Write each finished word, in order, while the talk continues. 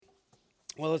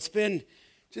Well, it's been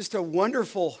just a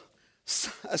wonderful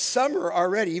summer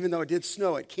already, even though it did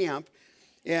snow at camp.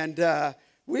 And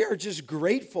we are just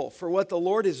grateful for what the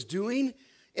Lord is doing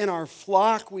in our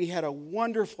flock. We had a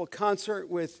wonderful concert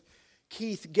with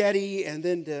Keith Getty, and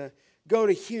then to go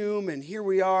to Hume, and here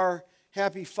we are.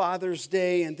 Happy Father's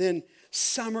Day, and then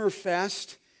Summer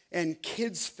Fest and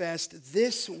Kids Fest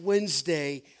this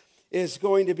Wednesday is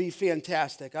going to be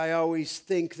fantastic. I always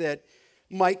think that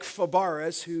Mike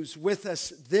Fabares, who's with us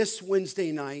this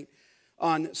Wednesday night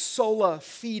on Sola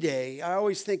Fide, I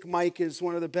always think Mike is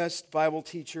one of the best Bible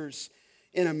teachers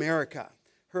in America.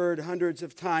 Heard hundreds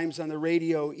of times on the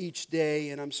radio each day,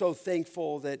 and I'm so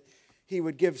thankful that he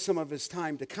would give some of his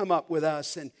time to come up with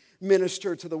us and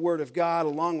minister to the Word of God,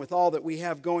 along with all that we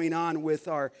have going on with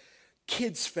our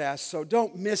Kids Fest. So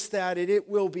don't miss that. It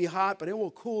will be hot, but it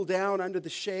will cool down under the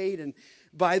shade and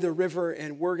by the river,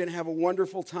 and we're going to have a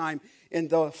wonderful time in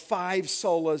the 5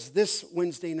 solas this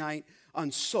Wednesday night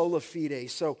on Sola Fide.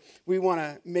 So we want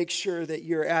to make sure that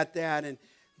you're at that. And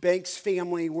Banks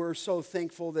family, we're so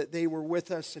thankful that they were with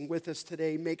us and with us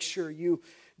today. Make sure you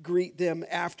greet them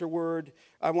afterward.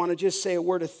 I want to just say a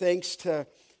word of thanks to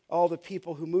all the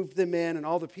people who moved them in and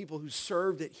all the people who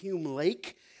served at Hume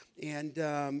Lake.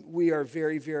 And we are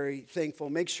very, very thankful.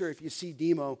 Make sure if you see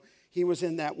Demo, he was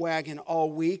in that wagon all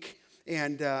week.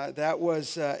 And that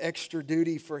was extra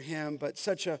duty for him. But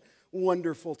such a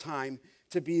wonderful time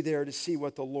to be there to see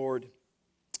what the Lord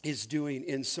is doing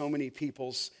in so many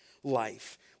people's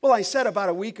life. Well, I said about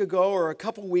a week ago or a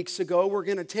couple weeks ago, we're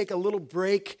going to take a little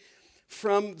break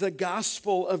from the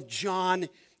Gospel of John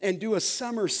and do a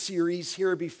summer series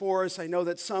here before us. I know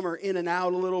that some are in and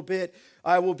out a little bit.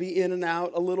 I will be in and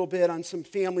out a little bit on some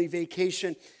family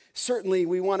vacation. Certainly,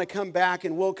 we want to come back,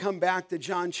 and we'll come back to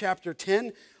John chapter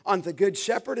 10 on the Good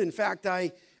Shepherd. In fact,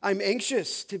 I'm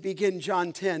anxious to begin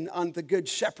John 10 on the Good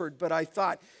Shepherd, but I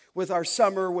thought with our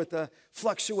summer, with the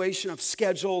fluctuation of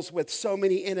schedules, with so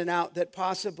many in and out, that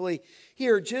possibly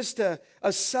here, just a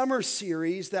summer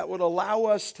series that would allow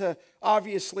us to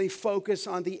obviously focus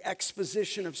on the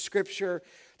exposition of Scripture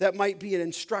that might be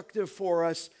instructive for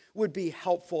us would be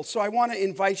helpful. So I want to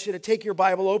invite you to take your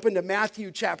Bible open to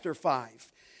Matthew chapter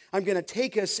 5. I'm going to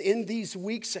take us in these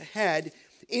weeks ahead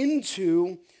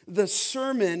into the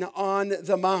Sermon on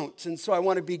the Mount. And so I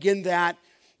want to begin that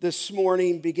this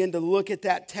morning, begin to look at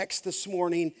that text this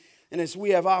morning. And as we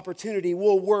have opportunity,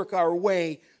 we'll work our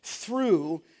way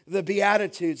through the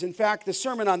Beatitudes. In fact, the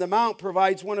Sermon on the Mount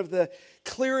provides one of the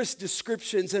clearest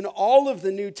descriptions in all of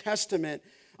the New Testament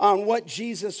on what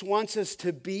Jesus wants us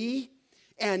to be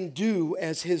and do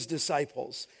as his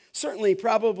disciples. Certainly,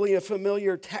 probably a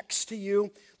familiar text to you.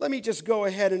 Let me just go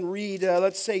ahead and read,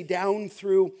 let's say, down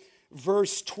through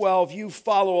verse 12. You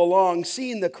follow along.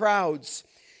 Seeing the crowds,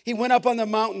 he went up on the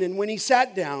mountain, and when he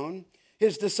sat down,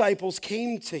 his disciples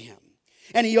came to him.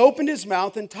 And he opened his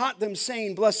mouth and taught them,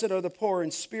 saying, Blessed are the poor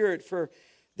in spirit, for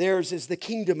theirs is the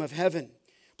kingdom of heaven.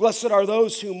 Blessed are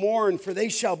those who mourn, for they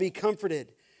shall be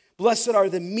comforted. Blessed are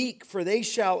the meek, for they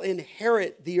shall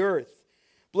inherit the earth.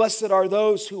 Blessed are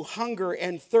those who hunger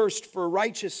and thirst for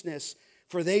righteousness,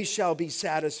 for they shall be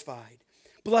satisfied.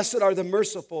 Blessed are the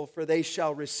merciful, for they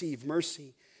shall receive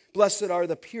mercy. Blessed are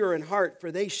the pure in heart,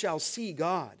 for they shall see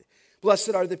God.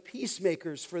 Blessed are the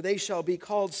peacemakers, for they shall be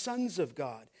called sons of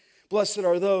God. Blessed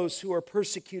are those who are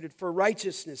persecuted for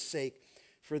righteousness' sake,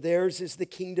 for theirs is the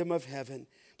kingdom of heaven.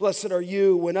 Blessed are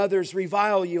you when others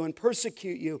revile you and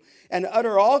persecute you and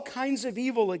utter all kinds of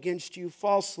evil against you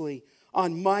falsely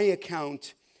on my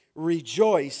account.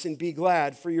 Rejoice and be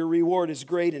glad, for your reward is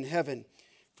great in heaven.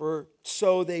 For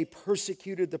so they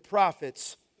persecuted the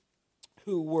prophets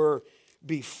who were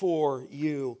before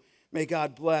you. May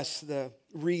God bless the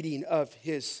reading of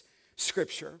his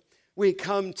Scripture. We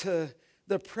come to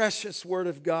the precious Word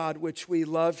of God, which we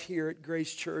love here at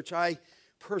Grace Church. I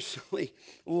personally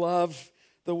love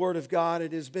the Word of God.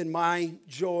 It has been my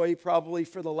joy probably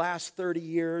for the last 30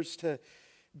 years to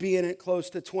be in it close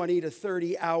to 20 to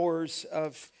 30 hours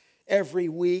of every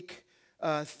week,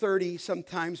 30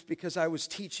 sometimes because I was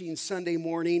teaching Sunday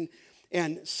morning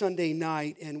and Sunday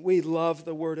night, and we love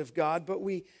the Word of God. But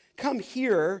we come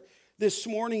here this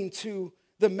morning to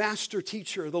the master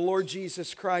teacher, the Lord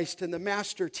Jesus Christ, and the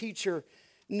master teacher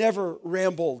never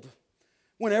rambled.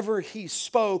 Whenever he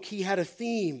spoke, he had a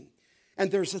theme,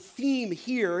 and there's a theme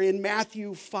here in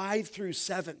Matthew 5 through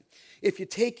 7. If you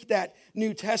take that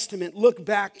New Testament, look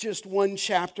back just one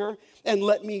chapter, and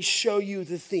let me show you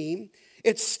the theme.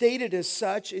 It's stated as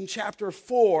such in chapter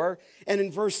 4 and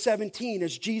in verse 17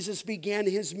 as Jesus began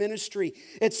his ministry.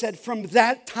 It said, from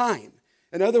that time,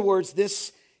 in other words,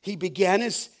 he began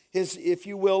his if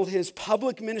you will, his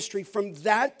public ministry, from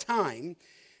that time,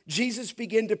 Jesus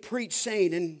began to preach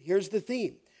saying, and here's the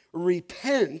theme,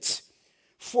 repent,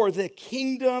 for the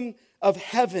kingdom of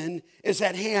heaven is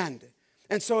at hand.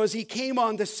 And so as he came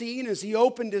on the scene, as he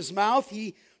opened his mouth,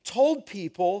 he told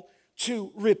people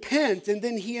to repent, and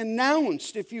then he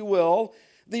announced, if you will,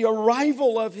 the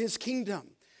arrival of his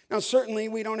kingdom. Now, certainly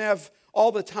we don't have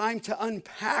all the time to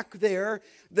unpack there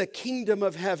the kingdom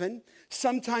of heaven.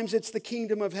 Sometimes it's the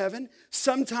kingdom of heaven.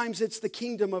 Sometimes it's the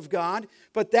kingdom of God.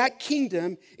 But that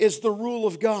kingdom is the rule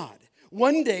of God.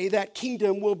 One day that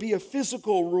kingdom will be a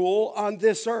physical rule on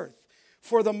this earth.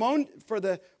 For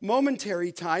the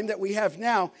momentary time that we have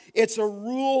now, it's a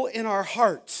rule in our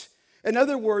hearts. In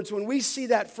other words, when we see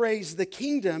that phrase, the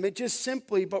kingdom, it just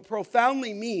simply but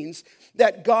profoundly means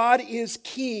that God is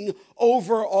king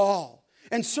over all.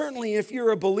 And certainly if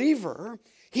you're a believer,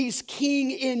 he's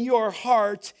king in your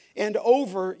heart and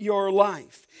over your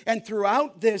life. And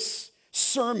throughout this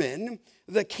sermon,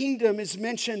 the kingdom is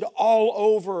mentioned all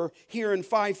over here in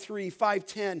 5:3,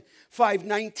 5:10,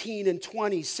 5:19, and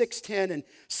 20, 6:10, and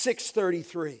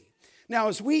 6:33. Now,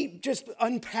 as we just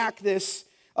unpack this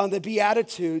on the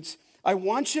Beatitudes, I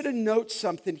want you to note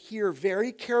something here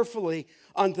very carefully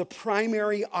on the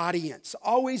primary audience.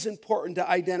 Always important to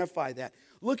identify that.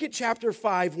 Look at chapter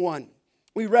 5:1.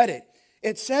 We read it.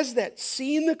 It says that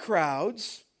seeing the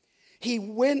crowds, he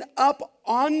went up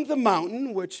on the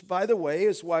mountain, which, by the way,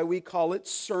 is why we call it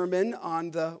Sermon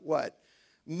on the what?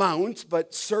 Mount,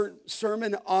 but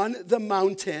Sermon on the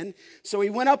Mountain. So he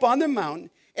went up on the mountain,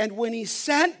 and when he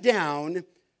sat down,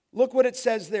 look what it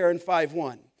says there in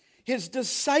 5:1. His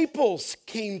disciples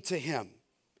came to him.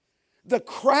 The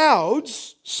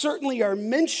crowds certainly are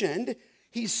mentioned.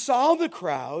 He saw the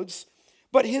crowds,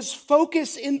 but his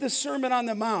focus in the Sermon on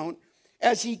the Mount,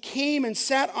 as he came and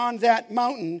sat on that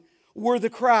mountain, were the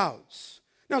crowds.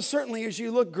 Now, certainly, as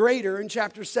you look greater in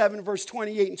chapter 7, verse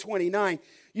 28 and 29,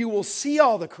 you will see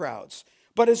all the crowds.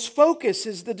 But his focus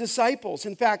is the disciples.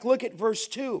 In fact, look at verse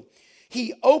 2.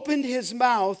 He opened his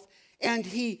mouth and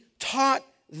he taught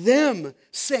them,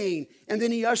 saying, and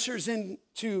then he ushers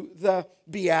into the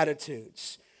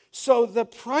Beatitudes. So the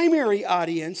primary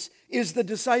audience is the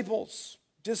disciples.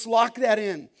 Just lock that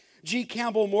in. G.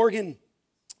 Campbell Morgan,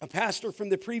 a pastor from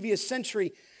the previous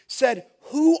century, said,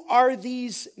 "Who are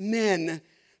these men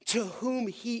to whom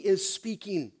he is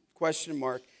speaking?" Question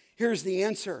mark. Here's the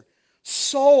answer.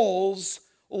 Souls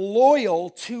loyal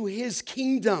to his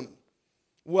kingdom.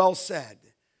 Well said.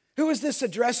 Who is this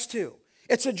addressed to?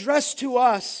 It's addressed to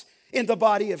us in the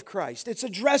body of Christ. It's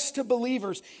addressed to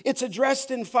believers. It's addressed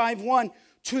in 5:1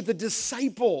 to the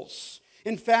disciples.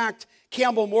 In fact,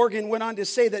 Campbell Morgan went on to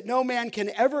say that no man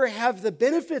can ever have the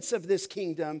benefits of this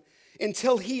kingdom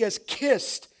until he has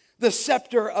kissed the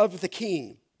scepter of the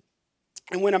king.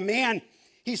 And when a man,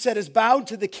 he said, is bowed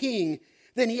to the king,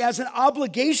 then he has an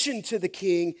obligation to the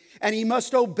king, and he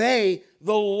must obey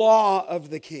the law of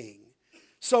the king.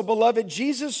 So, beloved,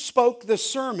 Jesus spoke the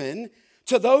sermon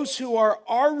to those who are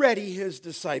already his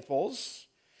disciples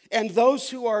and those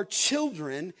who are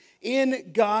children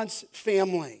in God's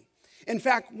family. In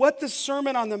fact, what the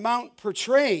Sermon on the Mount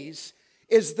portrays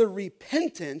is the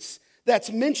repentance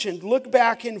that's mentioned. Look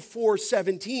back in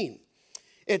 4:17.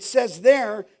 It says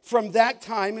there, from that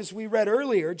time, as we read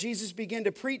earlier, Jesus began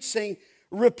to preach saying,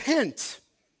 repent.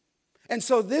 And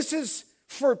so this is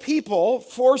for people,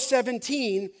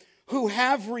 4:17, who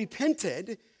have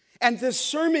repented, and this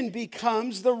sermon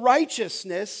becomes the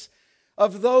righteousness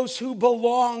of those who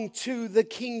belong to the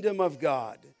kingdom of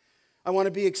God. I want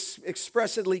to be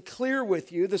expressly clear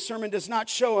with you. The sermon does not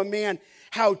show a man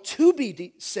how to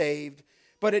be saved,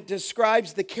 but it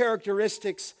describes the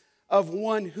characteristics of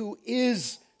one who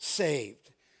is saved.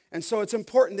 And so it's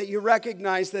important that you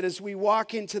recognize that as we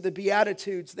walk into the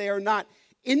Beatitudes, they are not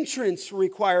entrance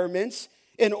requirements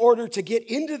in order to get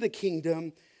into the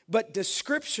kingdom, but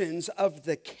descriptions of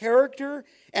the character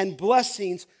and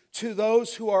blessings to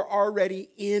those who are already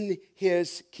in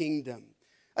his kingdom.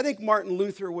 I think Martin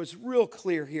Luther was real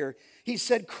clear here. He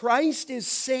said, Christ is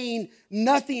saying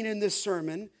nothing in this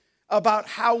sermon about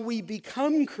how we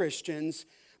become Christians,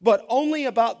 but only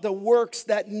about the works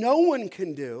that no one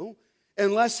can do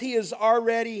unless he is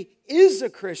a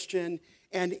Christian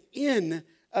and in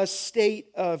a state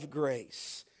of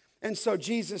grace. And so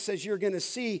Jesus, as you're going to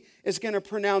see, is going to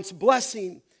pronounce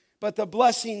blessing, but the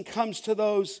blessing comes to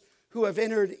those who have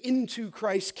entered into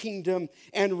Christ's kingdom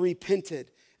and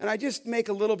repented. And I just make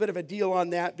a little bit of a deal on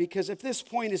that, because if this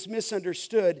point is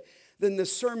misunderstood, then the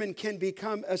sermon can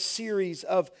become a series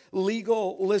of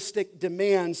legalistic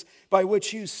demands by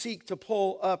which you seek to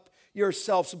pull up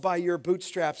yourselves by your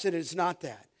bootstraps. It is not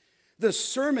that. The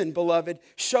sermon, beloved,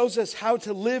 shows us how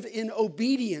to live in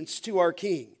obedience to our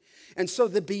King. And so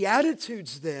the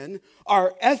Beatitudes then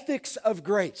are ethics of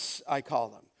grace, I call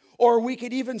them. Or we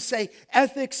could even say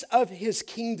ethics of his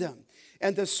kingdom.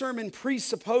 And the sermon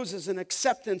presupposes an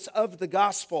acceptance of the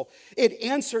gospel. It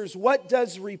answers, what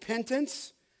does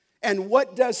repentance and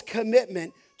what does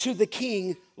commitment to the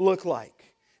King look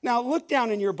like? Now look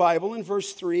down in your Bible in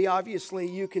verse 3. Obviously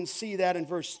you can see that in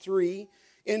verse 3.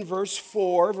 In verse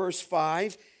 4, verse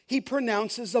 5, he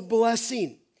pronounces a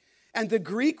blessing. And the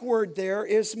Greek word there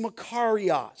is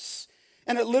makarios.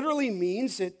 And it literally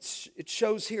means, it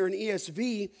shows here in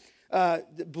ESV,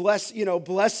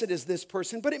 blessed is this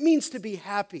person, but it means to be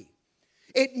happy.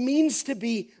 It means to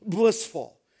be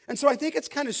blissful. And so I think it's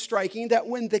kind of striking that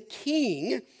when the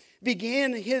king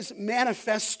began his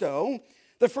manifesto,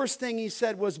 the first thing he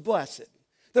said was blessed.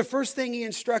 The first thing he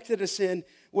instructed us in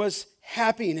was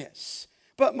happiness.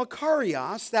 But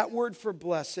makarios, that word for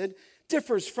blessed,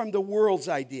 differs from the world's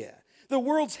idea. The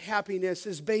world's happiness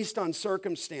is based on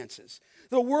circumstances.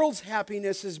 The world's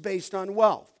happiness is based on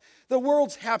wealth. The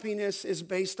world's happiness is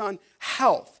based on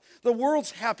health. The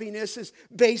world's happiness is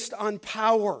based on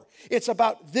power. It's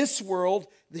about this world,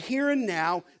 the here and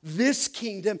now, this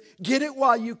kingdom. Get it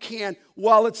while you can,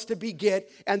 while it's to be get.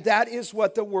 And that is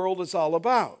what the world is all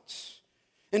about.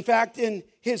 In fact, in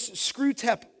his screw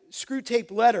tape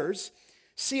letters,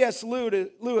 C.S.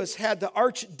 Lewis had the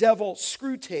archdevil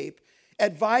Screwtape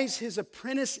advise his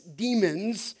apprentice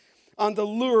demons on the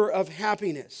lure of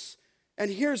happiness. And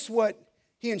here's what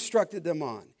he instructed them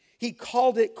on. He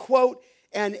called it, quote,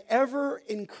 an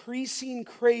ever-increasing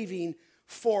craving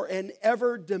for an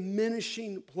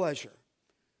ever-diminishing pleasure.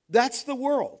 That's the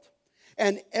world.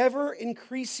 An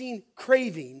ever-increasing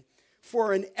craving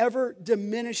for an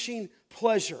ever-diminishing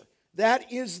pleasure.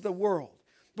 That is the world.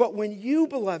 But when you,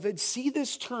 beloved, see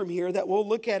this term here that we'll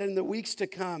look at in the weeks to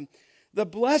come, the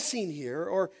blessing here,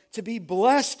 or to be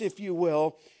blessed, if you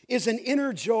will, is an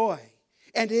inner joy.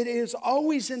 And it is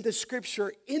always in the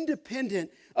scripture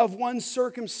independent of one's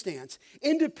circumstance,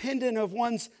 independent of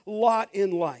one's lot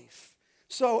in life.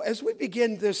 So as we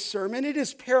begin this sermon, it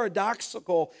is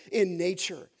paradoxical in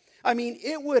nature. I mean,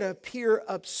 it would appear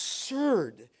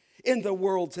absurd in the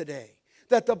world today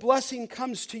that the blessing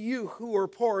comes to you who are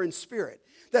poor in spirit,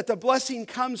 that the blessing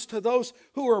comes to those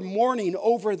who are mourning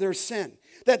over their sin,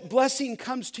 that blessing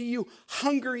comes to you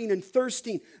hungering and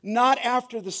thirsting, not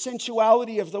after the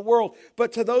sensuality of the world,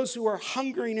 but to those who are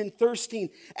hungering and thirsting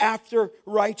after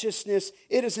righteousness.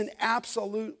 It is an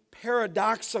absolute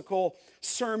paradoxical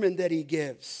sermon that he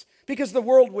gives. Because the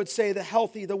world would say the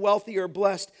healthy, the wealthy are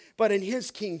blessed, but in his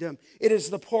kingdom, it is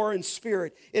the poor in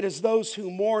spirit. It is those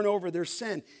who mourn over their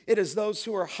sin. It is those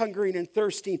who are hungering and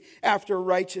thirsting after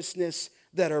righteousness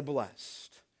that are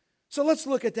blessed. So let's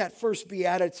look at that first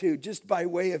beatitude just by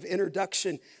way of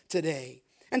introduction today.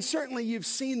 And certainly you've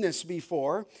seen this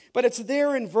before, but it's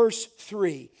there in verse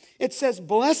 3. It says,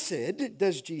 blessed,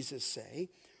 does Jesus say,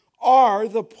 are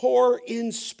the poor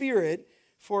in spirit,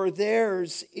 for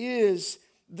theirs is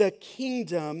the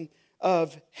kingdom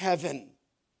of heaven.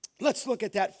 Let's look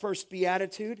at that first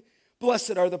beatitude.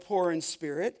 Blessed are the poor in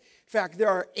spirit. In fact, there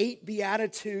are 8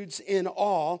 beatitudes in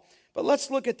all, but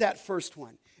let's look at that first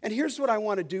one. And here's what I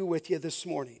want to do with you this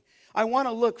morning. I want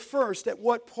to look first at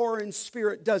what poor in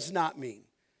spirit does not mean.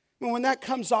 And when that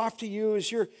comes off to you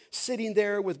as you're sitting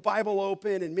there with Bible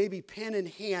open and maybe pen in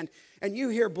hand, and you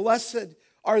hear, blessed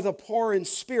are the poor in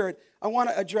spirit, I want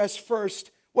to address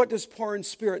first, what does poor in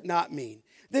spirit not mean?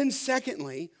 Then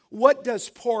secondly, what does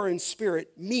poor in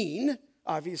spirit mean?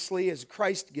 Obviously, as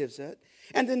Christ gives it.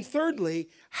 And then thirdly,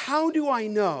 how do I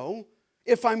know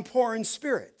if I'm poor in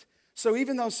spirit? So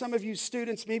even though some of you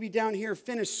students maybe down here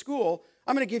finished school,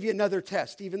 I'm going to give you another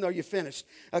test, even though you finished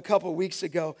a couple weeks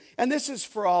ago. And this is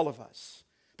for all of us,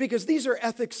 because these are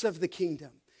ethics of the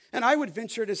kingdom. And I would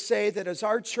venture to say that as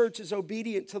our church is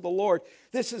obedient to the Lord,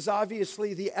 this is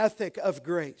obviously the ethic of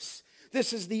grace.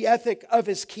 This is the ethic of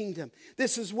his kingdom.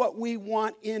 This is what we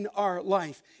want in our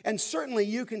life. And certainly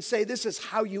you can say this is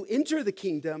how you enter the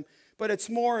kingdom, but it's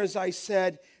more, as I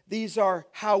said, these are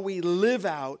how we live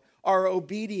out our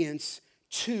obedience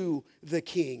to the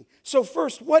King. So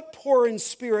first, what poor in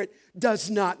spirit does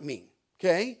not mean,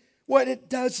 okay? What it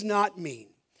does not mean.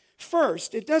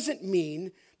 First, it doesn't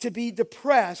mean to be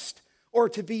depressed or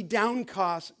to be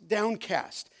downcast.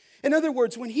 In other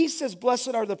words, when he says,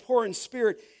 blessed are the poor in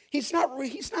spirit, he's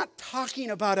not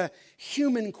talking about a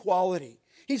human quality.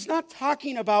 He's not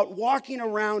talking about walking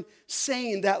around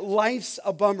saying that life's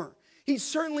a bummer. He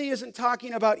certainly isn't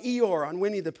talking about Eeyore on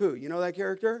Winnie the Pooh. You know that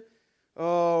character?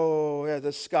 Oh, yeah,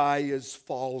 the sky is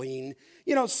falling.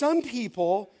 You know, some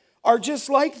people are just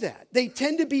like that. They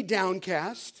tend to be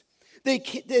downcast. They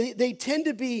tend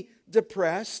to be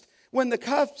depressed. When the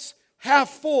cup's half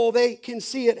full, they can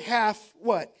see it half,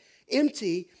 what?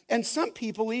 Empty. And some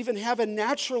people even have a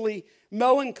naturally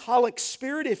melancholic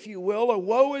spirit, if you will, a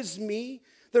woe is me.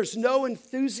 There's no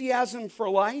enthusiasm for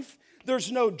life.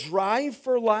 There's no drive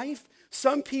for life.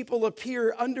 Some people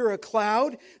appear under a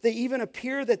cloud. They even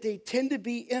appear that they tend to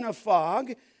be in a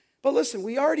fog. But listen,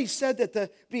 we already said that the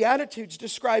Beatitudes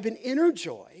describe an inner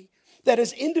joy that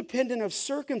is independent of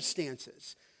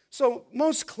circumstances. So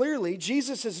most clearly,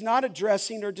 Jesus is not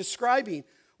addressing or describing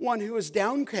one who is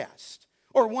downcast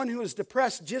or one who is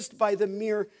depressed just by the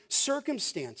mere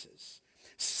circumstances.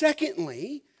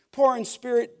 Secondly, poor in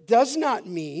spirit does not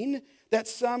mean that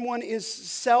someone is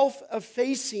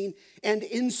self-effacing and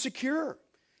insecure.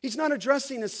 He's not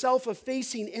addressing a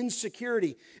self-effacing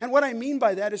insecurity. And what I mean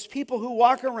by that is people who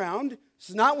walk around, this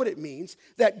is not what it means,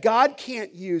 that God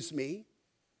can't use me.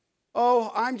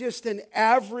 Oh, I'm just an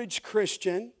average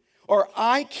Christian, or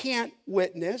I can't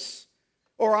witness,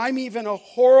 or I'm even a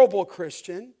horrible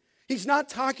Christian. He's not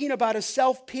talking about a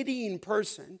self-pitying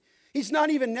person. He's not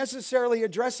even necessarily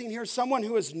addressing here someone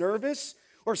who is nervous,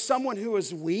 or someone who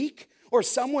is weak, or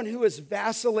someone who is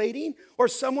vacillating, or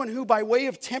someone who by way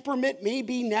of temperament may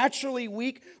be naturally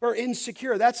weak or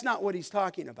insecure. That's not what he's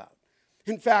talking about.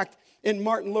 In fact, in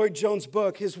Martin Lloyd-Jones'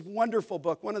 book, his wonderful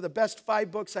book, one of the best 5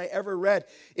 books I ever read,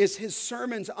 is his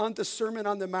sermons on the Sermon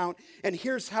on the Mount. And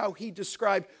here's how he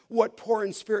described what poor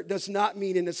in spirit does not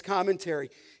mean in his commentary.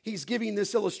 He's giving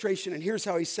this illustration, and here's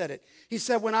how he said it. He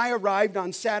said, when I arrived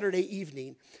on Saturday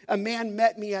evening, a man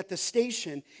met me at the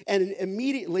station and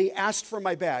immediately asked for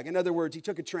my bag. In other words, he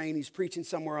took a train, he's preaching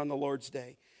somewhere on the Lord's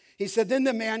Day. He said, then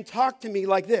the man talked to me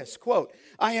like this, quote,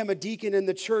 I am a deacon in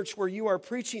the church where you are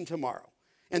preaching tomorrow.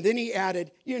 And then he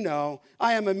added, you know,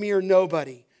 I am a mere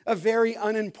nobody, a very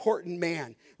unimportant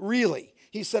man. Really,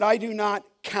 he said, I do not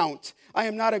count. I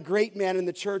am not a great man in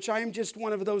the church. I am just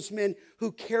one of those men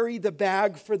who carry the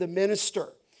bag for the minister.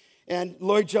 And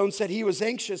Lloyd-Jones said he was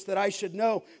anxious that I should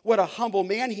know what a humble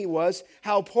man he was,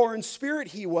 how poor in spirit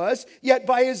he was, yet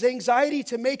by his anxiety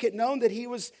to make it known that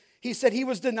he said he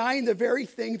was denying the very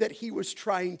thing that he was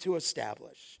trying to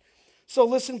establish. So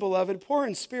listen, beloved, poor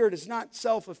in spirit is not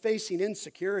self-effacing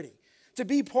insecurity. To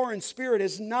be poor in spirit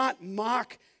is not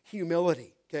mock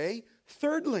humility, okay?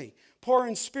 Thirdly, poor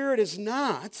in spirit is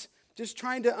not, just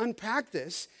trying to unpack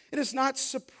this, it is not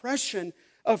suppression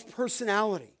of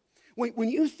personality. When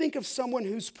you think of someone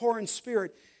who's poor in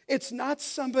spirit, it's not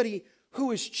somebody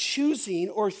who is choosing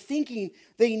or thinking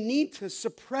they need to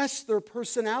suppress their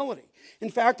personality. In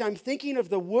fact, I'm thinking of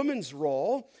the woman's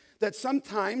role that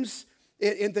sometimes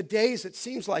in the days, it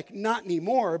seems like not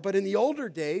anymore, but in the older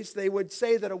days, they would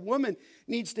say that a woman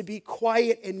needs to be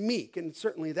quiet and meek, and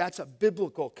certainly that's a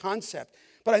biblical concept.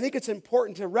 But I think it's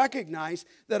important to recognize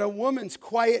that a woman's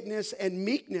quietness and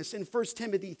meekness in 1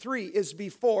 Timothy 3 is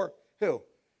before who?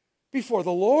 Before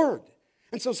the Lord.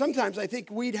 And so sometimes I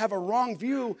think we'd have a wrong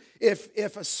view if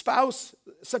a spouse,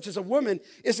 such as a woman,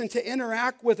 isn't to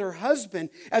interact with her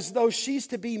husband as though she's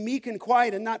to be meek and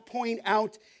quiet and not point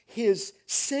out his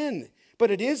sin. But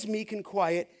it is meek and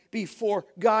quiet before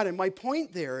God. And my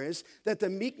point there is that the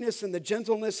meekness and the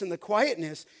gentleness and the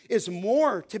quietness is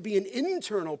more to be an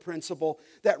internal principle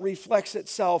that reflects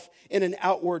itself in an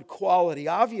outward quality,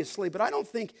 obviously. But I don't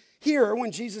think here,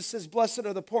 when Jesus says, blessed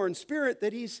are the poor in spirit,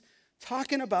 that he's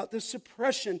talking about the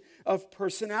suppression of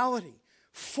personality.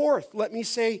 Fourth, let me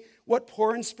say what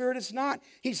poor in spirit is not.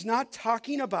 He's not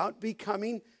talking about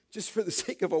becoming, just for the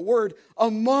sake of a word,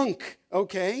 a monk,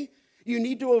 okay? You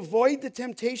need to avoid the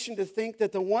temptation to think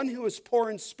that the one who is poor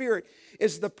in spirit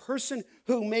is the person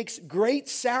who makes great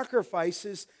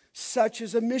sacrifices, such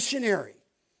as a missionary.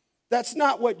 That's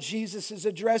not what Jesus is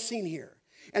addressing here.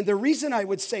 And the reason I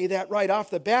would say that right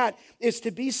off the bat is to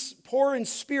be poor in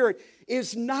spirit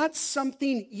is not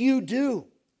something you do.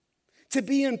 To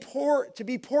be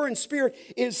poor in spirit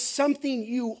is something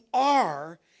you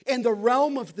are in the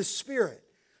realm of the Spirit.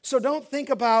 So don't think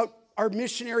about our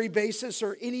missionary basis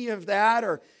or any of that,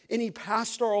 or any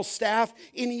pastoral staff,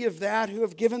 any of that who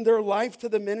have given their life to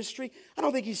the ministry. I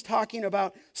don't think he's talking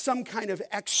about some kind of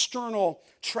external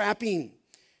trapping.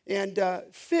 And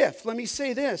fifth, let me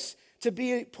say this, to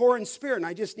be poor in spirit, and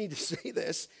I just need to say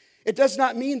this, it does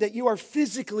not mean that you are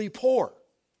physically poor.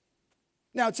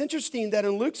 Now, it's interesting that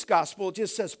in Luke's gospel, it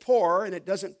just says poor, and it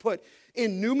doesn't put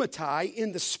in pneumatai,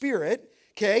 in the spirit,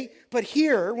 okay? But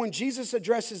here, when Jesus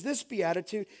addresses this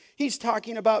beatitude, he's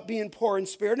talking about being poor in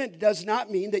spirit, and it does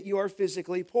not mean that you are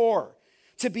physically poor.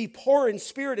 To be poor in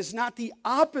spirit is not the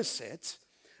opposite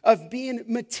of being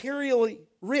materially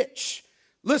rich.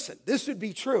 Listen, this would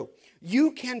be true.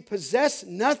 You can possess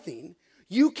nothing,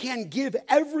 you can give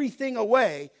everything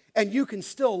away, and you can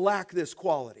still lack this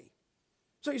quality.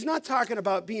 So he's not talking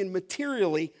about being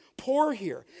materially poor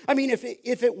here. I mean, if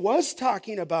it was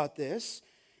talking about this,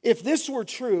 if this were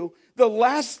true, the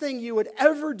last thing you would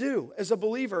ever do as a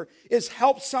believer is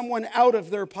help someone out of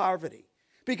their poverty.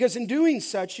 Because in doing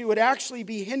such, you would actually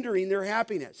be hindering their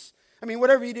happiness. I mean,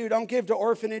 whatever you do, don't give to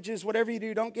orphanages. Whatever you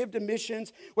do, don't give to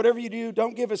missions. Whatever you do,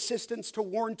 don't give assistance to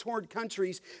war-torn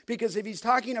countries. Because if he's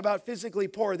talking about physically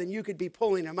poor, then you could be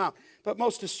pulling him out. But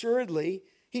most assuredly,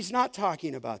 he's not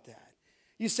talking about that.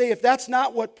 You say, if that's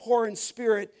not what poor in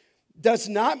spirit does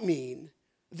not mean,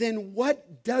 then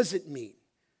what does it mean?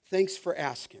 Thanks for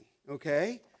asking,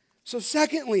 okay? So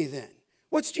secondly then,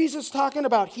 what's Jesus talking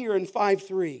about here in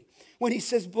 5:3 when he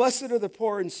says, blessed are the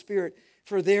poor in spirit,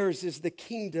 for theirs is the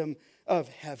kingdom of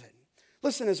heaven.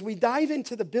 Listen, as we dive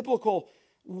into the biblical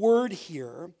word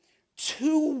here,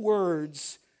 two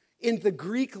words in the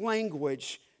Greek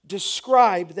language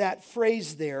describe that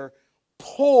phrase there,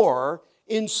 poor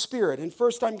in spirit. And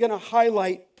first I'm going to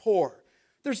highlight poor.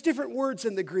 There's different words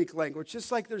in the Greek language,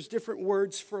 just like there's different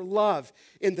words for love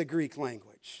in the Greek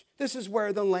language. This is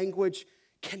where the language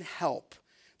can help.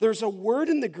 There's a word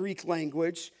in the Greek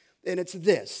language, and it's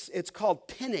this. It's called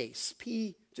penes,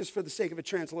 just for the sake of a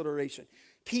transliteration,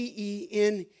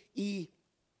 Penes,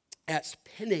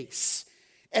 penes.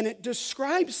 And it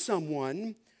describes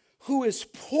someone who is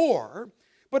poor,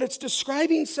 but it's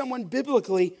describing someone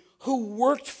biblically who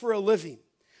worked for a living.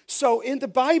 So in the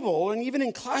Bible, and even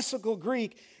in classical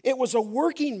Greek, it was a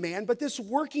working man, but this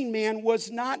working man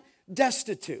was not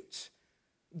destitute.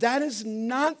 That is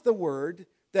not the word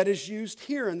that is used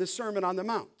here in the Sermon on the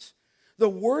Mount. The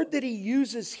word that he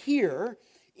uses here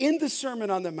in the Sermon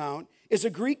on the Mount is a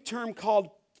Greek term called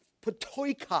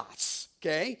ptoikos,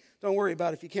 okay? Don't worry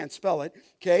about it if you can't spell it,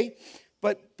 okay?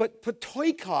 But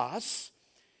ptoikos,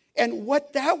 and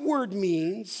what that word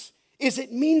means is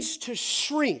it means to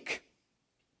shrink.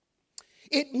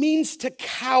 It means to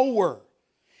cower.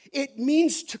 It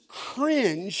means to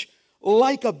cringe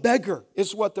like a beggar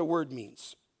is what the word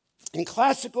means. In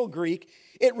classical Greek,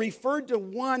 it referred to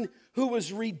one who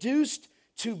was reduced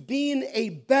to being a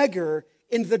beggar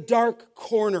in the dark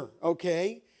corner,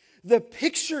 okay? The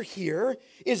picture here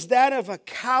is that of a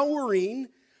cowering,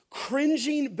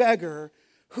 cringing beggar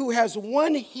who has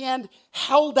one hand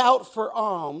held out for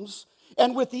alms,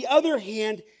 and with the other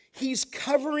hand, he's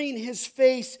covering his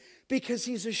face because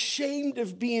he's ashamed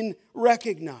of being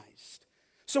recognized.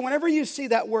 So whenever you see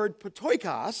that word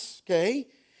ptoikos, okay,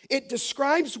 it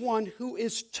describes one who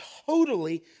is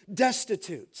totally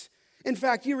destitute. In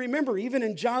fact, you remember, even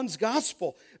in John's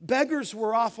gospel, beggars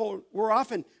were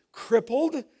often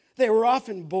crippled, they were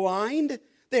often blind,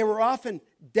 they were often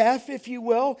deaf, if you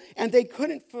will, and they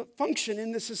couldn't function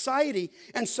in the society,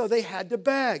 and so they had to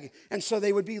beg. And so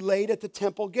they would be laid at the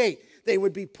temple gate. They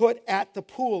would be put at the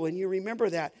pool, and you remember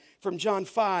that from John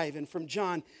 5 and from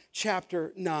John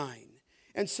chapter 9.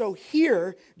 And so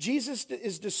here, Jesus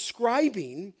is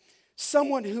describing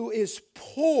someone who is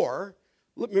poor.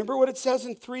 Remember what it says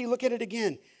in 3? Look at it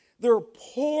again. They're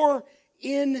poor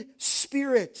in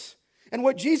spirit. And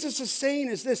what Jesus is saying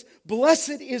is this: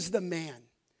 blessed is the man,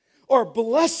 or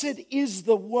blessed is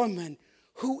the woman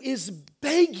who is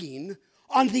begging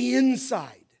on the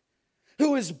inside,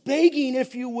 who is begging,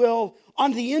 if you will,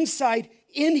 on the inside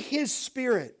in his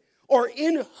spirit, or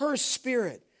in her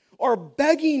spirit, or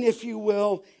begging, if you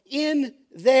will, in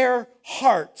their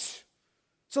heart.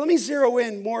 So let me zero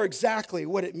in more exactly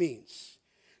what it means.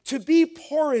 To be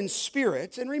poor in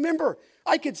spirit, and remember,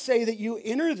 I could say that you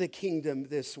enter the kingdom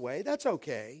this way. That's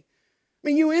okay. I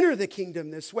mean, you enter the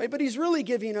kingdom this way, but he's really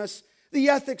giving us the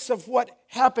ethics of what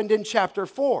happened in chapter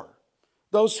 4.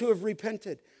 Those who have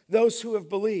repented, those who have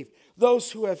believed,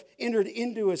 those who have entered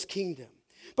into his kingdom.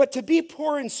 But to be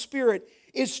poor in spirit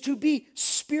is to be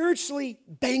spiritually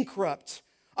bankrupt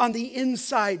on the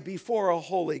inside before a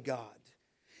holy God.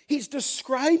 He's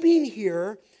describing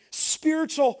here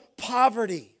spiritual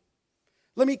poverty.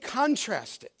 Let me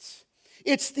contrast it.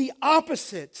 It's the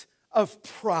opposite of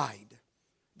pride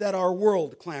that our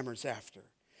world clamors after.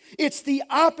 It's the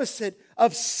opposite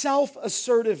of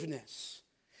self-assertiveness.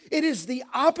 It is the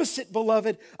opposite,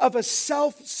 beloved, of a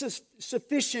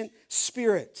self-sufficient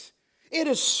spirit. It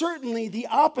is certainly the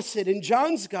opposite in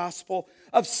John's gospel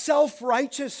of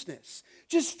self-righteousness.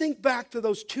 Just think back to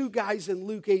those two guys in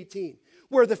Luke 18,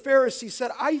 where the Pharisee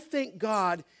said, I thank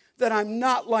God that I'm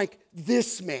not like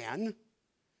this man,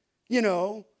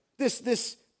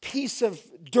 this piece of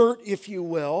dirt, if you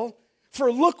will,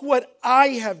 for look what I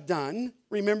have done.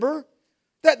 Remember?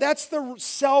 That's the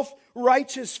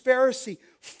self-righteous Pharisee.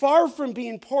 Far from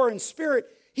being poor in spirit,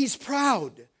 he's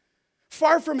proud.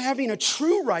 Far from having a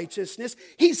true righteousness,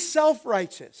 he's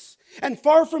self-righteous. And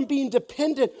far from being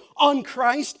dependent on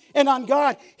Christ and on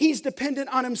God, he's dependent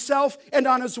on himself and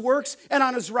on his works and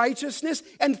on his righteousness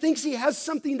and thinks he has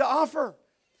something to offer.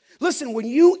 Listen, when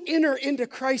you enter into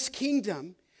Christ's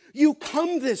kingdom, you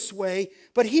come this way,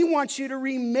 but he wants you to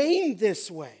remain this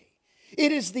way.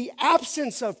 It is the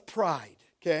absence of pride,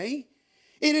 okay?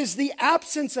 It is the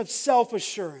absence of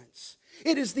self-assurance.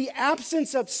 It is the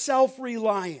absence of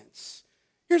self-reliance.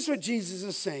 Here's what Jesus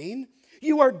is saying.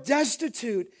 You are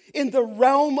destitute in the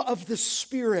realm of the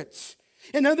Spirit.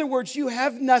 In other words, you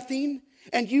have nothing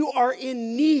and you are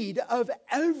in need of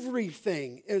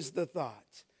everything, is the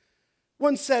thought.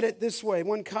 One said it this way,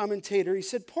 one commentator, he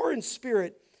said, poor in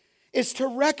spirit is to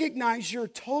recognize your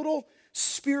total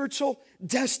spiritual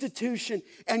destitution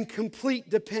and complete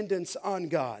dependence on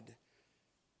God.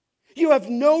 You have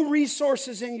no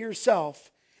resources in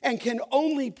yourself and can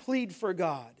only plead for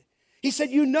God. He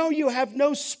said, you know you have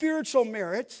no spiritual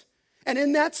merit, and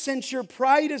in that sense, your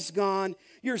pride is gone,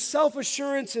 your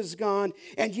self-assurance is gone,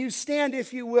 and you stand,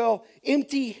 if you will,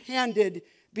 empty-handed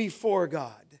before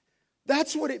God.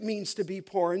 That's what it means to be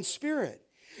poor in spirit.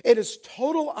 It is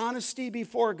total honesty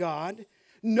before God,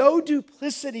 no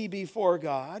duplicity before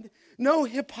God, no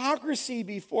hypocrisy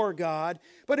before God,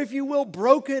 but if you will,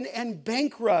 broken and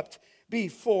bankrupt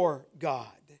before God.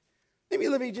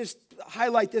 Let me just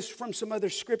highlight this from some other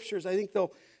scriptures. I think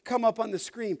they'll come up on the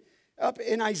screen. Up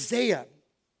in Isaiah,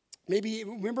 maybe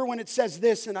remember when it says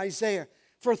this in Isaiah,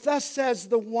 for thus says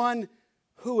the one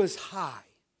who is high,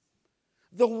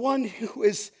 the one who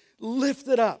is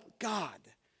lifted up, God,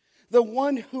 the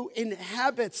one who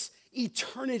inhabits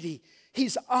eternity.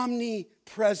 He's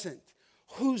omnipresent,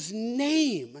 whose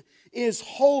name is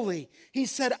holy. He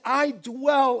said, I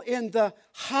dwell in the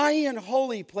high and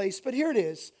holy place. But here it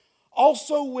is,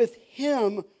 also with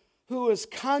him who is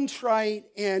contrite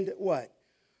and what?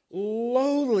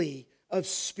 Lowly of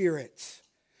spirit.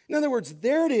 In other words,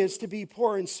 there it is to be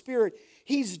poor in spirit.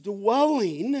 He's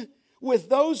dwelling with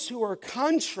those who are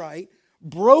contrite,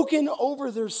 broken over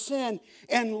their sin,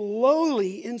 and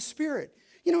lowly in spirit.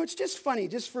 You know, it's just funny,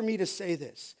 just for me to say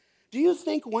this. Do you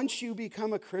think once you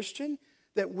become a Christian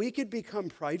that we could become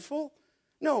prideful?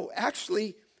 No,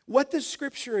 actually, what the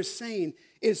scripture is saying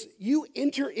is you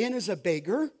enter in as a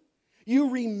beggar, you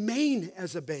remain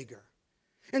as a beggar.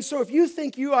 And so if you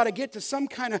think you ought to get to some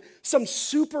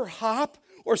super hop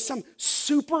or some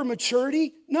super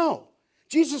maturity, no.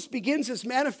 Jesus begins his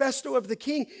manifesto of the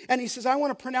king, and he says, I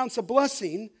want to pronounce a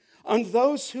blessing on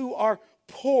those who are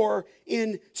poor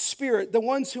in spirit, the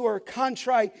ones who are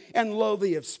contrite and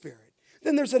lowly of spirit.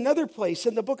 Then there's another place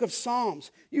in the book of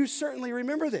Psalms. You certainly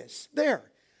remember this. There.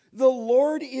 The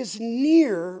Lord is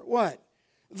near, what?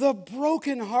 The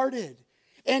brokenhearted.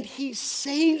 And he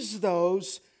saves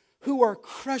those who are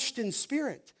crushed in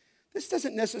spirit. This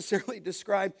doesn't necessarily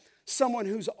describe someone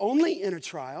who's only in a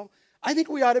trial. I think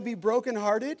we ought to be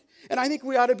brokenhearted, and I think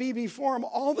we ought to be before him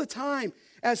all the time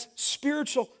as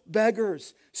spiritual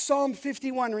beggars. Psalm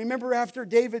 51, remember after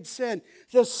David said,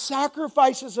 the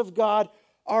sacrifices of God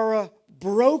are a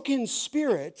broken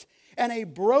spirit and a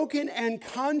broken and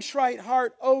contrite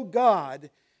heart, O God,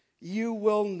 you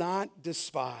will not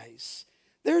despise.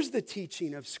 There's the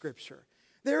teaching of Scripture.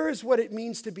 There is what it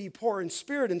means to be poor in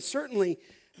spirit. And certainly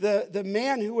the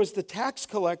man who was the tax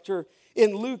collector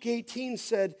in Luke 18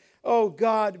 said, oh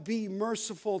God, be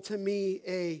merciful to me,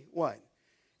 a what?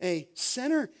 A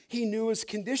sinner. He knew his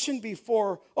condition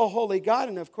before a holy God.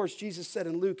 And of course, Jesus said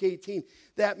in Luke 18,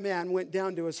 that man went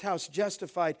down to his house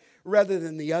justified rather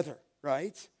than the other,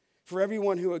 right? For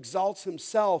everyone who exalts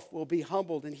himself will be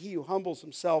humbled, and he who humbles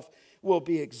himself will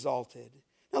be exalted.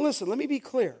 Now listen, let me be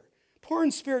clear. Poor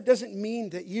in spirit doesn't mean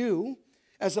that you,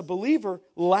 as a believer,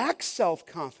 lack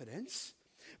self-confidence,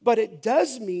 but it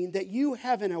does mean that you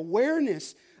have an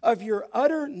awareness of your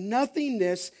utter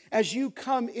nothingness as you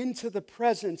come into the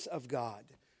presence of God.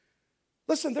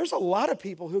 Listen, there's a lot of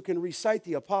people who can recite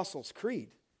the Apostles' Creed.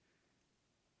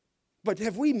 But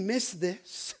have we missed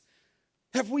this?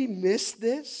 Have we missed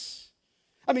this?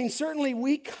 I mean, certainly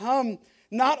we come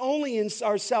not only in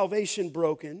our salvation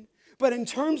broken, but in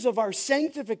terms of our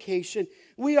sanctification,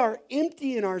 we are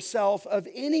emptying ourselves of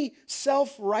any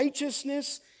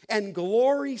self-righteousness and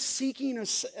glory-seeking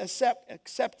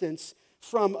acceptance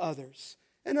from others.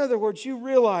 In other words, you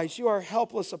realize you are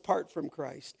helpless apart from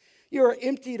Christ. You are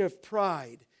emptied of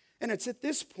pride. And it's at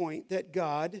this point that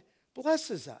God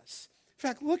blesses us. In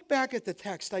fact, look back at the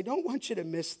text. I don't want you to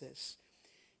miss this.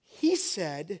 He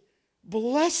said,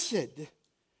 blessed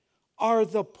are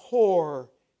the poor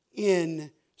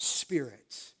in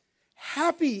spirit.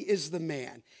 Happy is the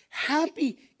man.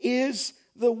 Happy is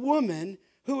the woman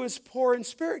who is poor in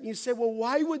spirit. And you say, well,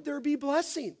 why would there be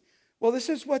blessing? Well, this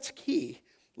is what's key.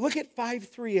 Look at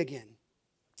 5:3 again.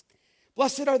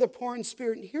 Blessed are the poor in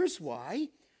spirit. And here's why.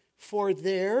 For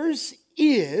theirs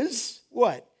is,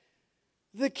 what?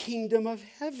 The kingdom of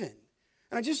heaven.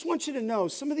 And I just want you to know,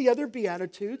 some of the other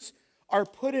Beatitudes are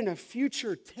put in a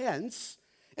future tense.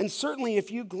 And certainly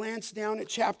if you glance down at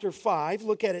chapter 5,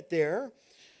 look at it there.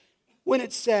 When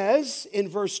it says in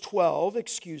verse 12,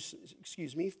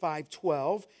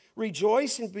 5:12,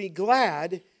 rejoice and be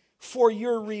glad, for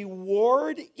your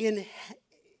reward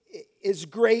is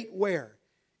great where?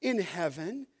 In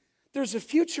heaven. There's a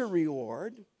future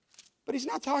reward, but he's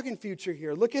not talking future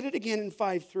here. Look at it again in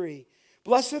 5:3.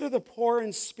 Blessed are the poor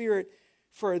in spirit,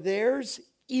 for theirs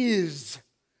is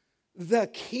the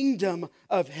kingdom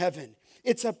of heaven.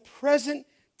 It's a present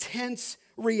tense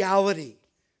reality.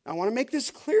 I want to make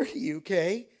this clear to you,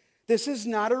 okay? This is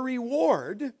not a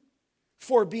reward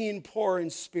for being poor in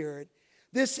spirit.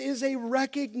 This is a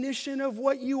recognition of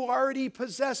what you already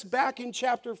possess back in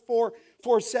chapter 4,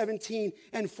 4:17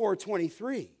 and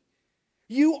 4:23.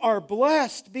 You are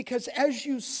blessed because as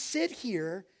you sit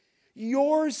here,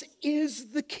 yours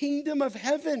is the kingdom of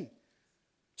heaven.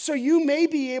 So you may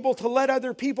be able to let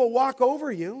other people walk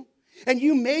over you. And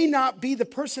you may not be the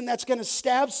person that's going to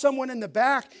stab someone in the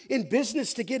back in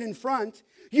business to get in front.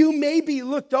 You may be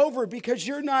looked over because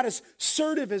you're not as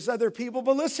assertive as other people.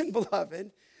 But listen,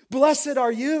 beloved, blessed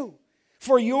are you.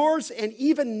 For yours and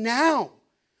even now,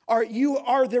 you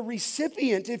are the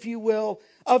recipient, if you will,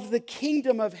 of the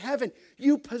kingdom of heaven.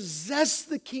 You possess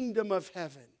the kingdom of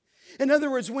heaven. In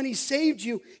other words, when he saved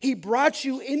you, he brought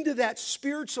you into that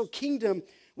spiritual kingdom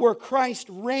where Christ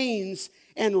reigns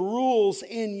and rules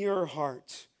in your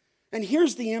heart. And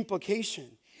here's the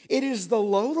implication. It is the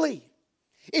lowly,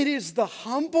 it is the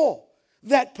humble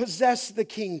that possess the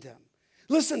kingdom.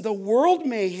 Listen, the world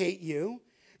may hate you.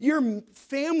 Your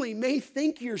family may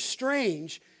think you're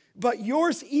strange, but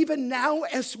yours, even now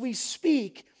as we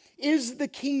speak, is the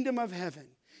kingdom of heaven.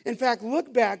 In fact,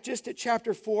 look back just at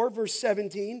chapter 4, verse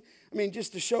 17.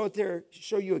 Just to show it there,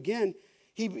 show you again.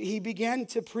 He began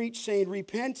to preach saying,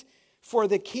 repent, for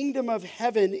the kingdom of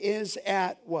heaven is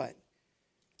at what?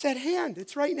 It's at hand.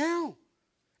 It's right now.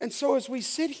 And so as we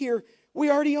sit here,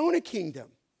 we already own a kingdom.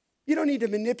 You don't need to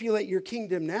manipulate your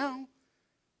kingdom now.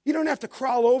 You don't have to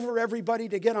crawl over everybody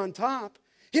to get on top.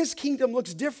 His kingdom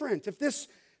looks different.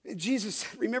 Jesus,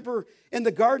 remember in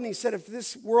the garden, he said, if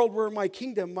this world were my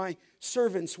kingdom, my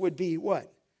servants would be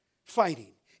what?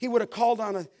 Fighting. He would have called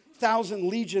on 1,000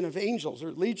 legion of angels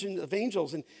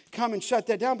and come and shut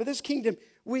that down. But this kingdom,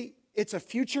 it's a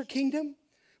future kingdom,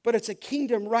 but it's a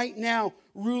kingdom right now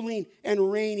ruling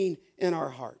and reigning in our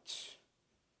hearts.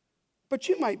 But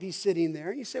you might be sitting there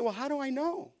and you say, well, how do I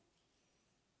know?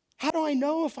 How do I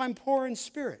know if I'm poor in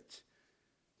spirit?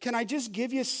 Can I just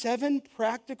give you 7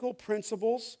 practical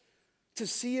principles to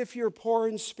see if you're poor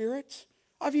in spirit?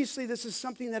 Obviously, this is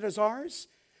something that is ours,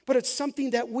 but it's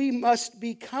something that we must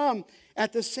become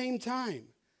at the same time.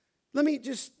 Let me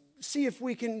just see if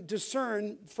we can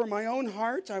discern for my own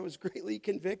heart. I was greatly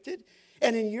convicted.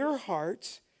 And in your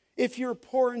heart, if you're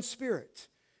poor in spirit.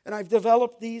 And I've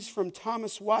developed these from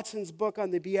Thomas Watson's book on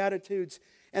the Beatitudes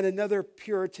and another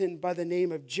Puritan by the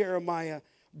name of Jeremiah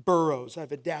Burroughs.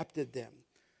 I've adapted them.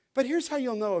 But here's how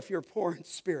you'll know if you're poor in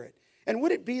spirit. And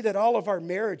would it be that all of our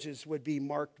marriages would be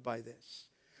marked by this?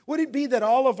 Would it be that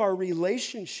all of our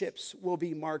relationships will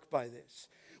be marked by this?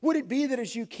 Would it be that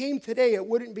as you came today, it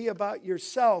wouldn't be about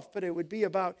yourself, but it would be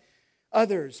about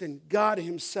others and God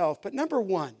himself? But number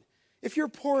one, if you're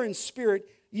poor in spirit,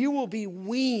 you will be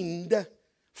weaned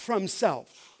from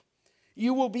self.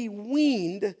 You will be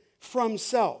weaned from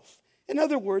self. In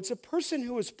other words, a person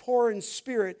who is poor in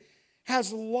spirit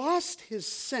has lost his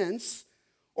sense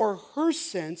or her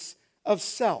sense of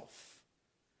self.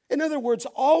 In other words,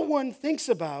 all one thinks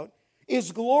about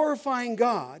is glorifying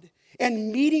God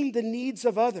and meeting the needs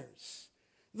of others.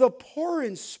 The poor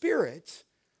in spirit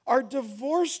are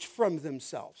divorced from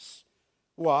themselves.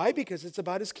 Why? Because it's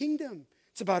about his kingdom.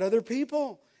 It's about other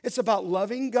people. It's about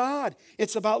loving God.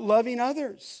 It's about loving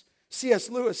others. C.S.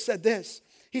 Lewis said this.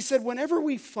 He said, whenever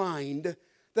we find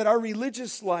that our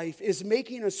religious life is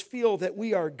making us feel that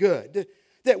we are good,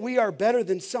 that we are better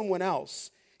than someone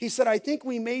else, he said, I think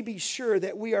we may be sure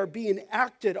that we are being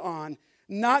acted on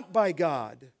not by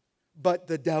God, but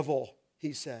the devil,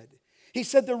 he said. He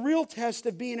said, the real test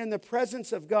of being in the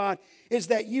presence of God is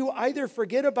that you either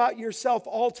forget about yourself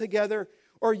altogether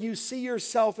or you see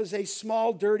yourself as a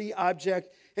small, dirty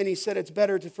object. And he said, it's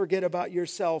better to forget about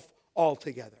yourself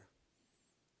altogether.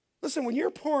 Listen, when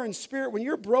you're poor in spirit, when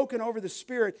you're broken over the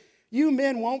Spirit, you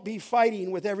men won't be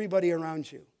fighting with everybody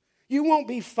around you. You won't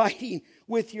be fighting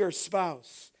with your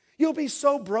spouse. You'll be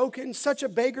so broken, such a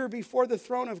beggar before the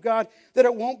throne of God, that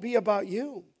it won't be about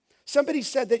you. Somebody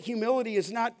said that humility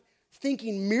is not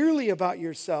thinking merely about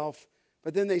yourself,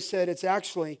 but then they said it's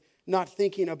actually not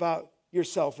thinking about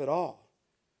yourself at all.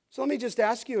 So let me just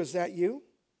ask you, is that you?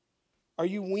 Are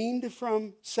you weaned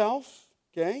from self?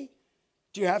 Okay.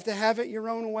 Do you have to have it your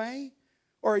own way?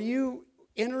 Or are you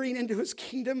entering into his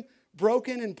kingdom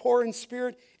broken and poor in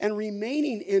spirit and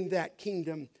remaining in that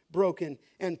kingdom broken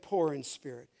and poor in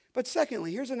spirit? But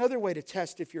secondly, here's another way to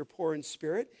test if you're poor in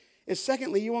spirit, is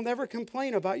secondly, you will never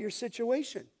complain about your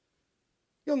situation.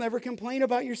 You'll never complain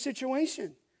about your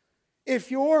situation.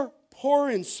 If you're poor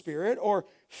in spirit or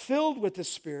filled with the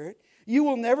Spirit, you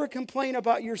will never complain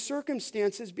about your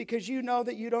circumstances because you know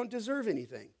that you don't deserve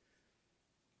anything.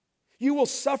 You will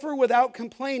suffer without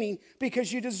complaining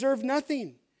because you deserve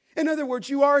nothing. In other words,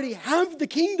 you already have the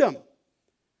kingdom.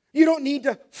 You don't need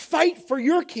to fight for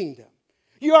your kingdom.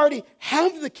 You already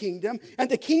have the kingdom, and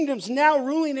the kingdom's now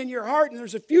ruling in your heart, and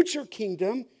there's a future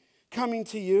kingdom coming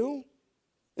to you.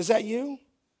 Is that you?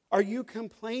 Are you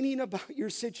complaining about your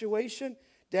situation,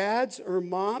 dads or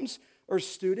moms or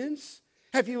students?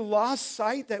 Have you lost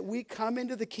sight that we come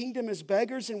into the kingdom as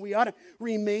beggars and we ought to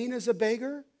remain as a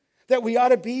beggar? That we ought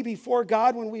to be before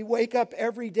God when we wake up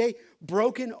every day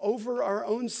broken over our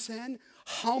own sin,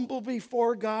 humble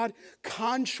before God,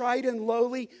 contrite and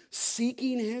lowly,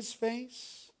 seeking his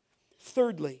face?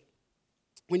 Thirdly,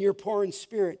 when you're poor in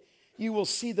spirit, you will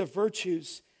see the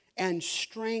virtues and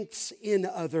strengths in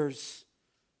others.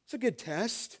 It's a good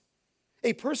test.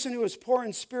 A person who is poor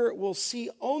in spirit will see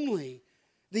only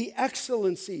the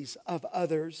excellencies of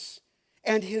others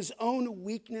and his own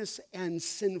weakness and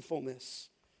sinfulness.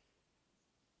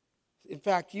 In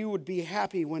fact, you would be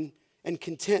happy and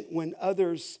content when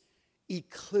others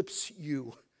eclipse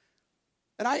you.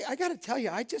 And I got to tell you,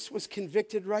 I just was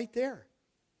convicted right there.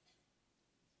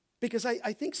 Because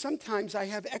I think sometimes I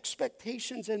have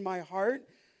expectations in my heart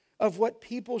of what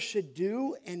people should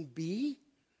do and be.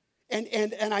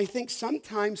 And I think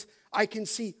sometimes I can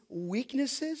see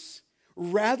weaknesses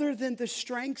rather than the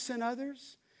strengths in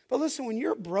others. But listen, when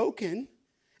you're broken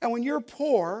and when you're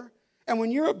poor and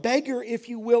when you're a beggar, if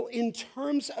you will, in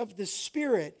terms of the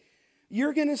Spirit,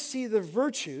 you're going to see the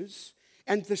virtues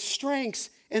and the strengths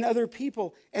in other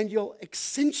people, and you'll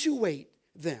accentuate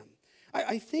them.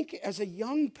 I think as a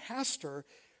young pastor,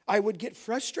 I would get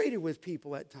frustrated with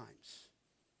people at times.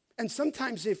 And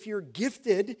sometimes if you're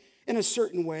gifted in a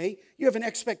certain way, you have an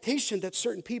expectation that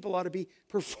certain people ought to be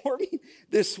performing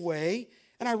this way.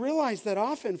 And I realize that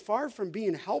often, far from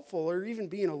being helpful or even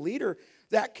being a leader,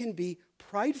 that can be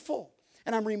prideful.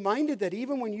 And I'm reminded that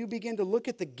even when you begin to look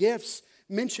at the gifts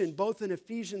mentioned both in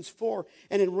Ephesians 4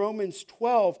 and in Romans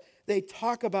 12, they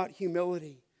talk about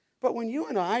humility. But when you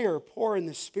and I are poor in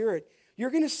the Spirit, you're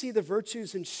going to see the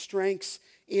virtues and strengths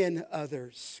in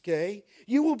others, okay?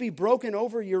 You will be broken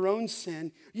over your own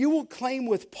sin. You will claim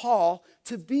with Paul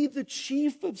to be the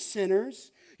chief of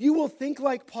sinners. You will think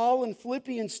like Paul in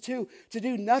Philippians 2, to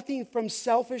do nothing from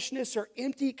selfishness or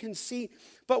empty conceit,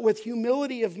 but with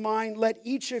humility of mind, let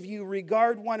each of you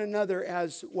regard one another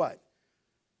as what?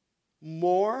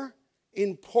 More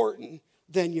important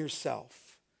than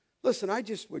yourself. Listen, I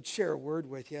just would share a word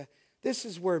with you. This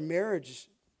is where marriage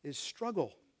is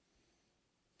struggle.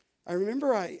 I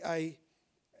remember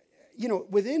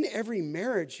within every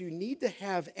marriage, you need to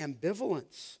have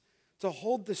ambivalence to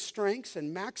hold the strengths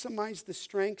and maximize the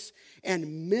strengths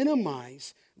and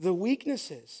minimize the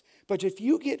weaknesses. But if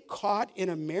you get caught in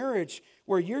a marriage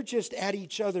where you're just at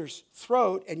each other's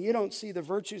throat and you don't see the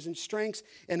virtues and strengths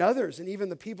in others and even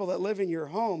the people that live in your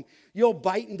home, you'll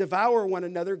bite and devour one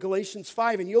another, Galatians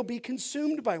 5, and you'll be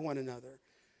consumed by one another.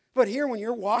 But here, when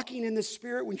you're walking in the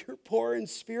Spirit, when you're poor in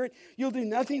spirit, you'll do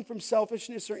nothing from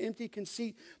selfishness or empty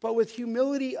conceit, but with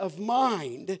humility of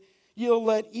mind, you'll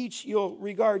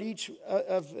regard each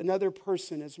of another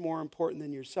person as more important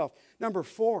than yourself. Number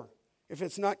 4, if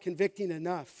it's not convicting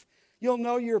enough, you'll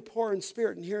know you're poor in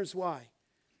spirit, and here's why.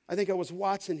 I think it was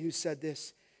Watson who said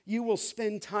this. You will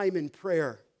spend time in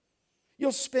prayer.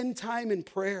 You'll spend time in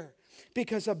prayer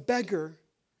because a beggar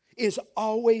is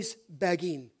always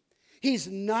begging. He's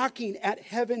knocking at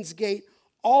heaven's gate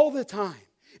all the time,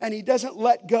 and he doesn't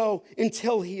let go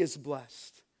until he is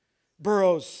blessed.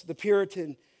 Burroughs, the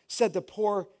Puritan, said the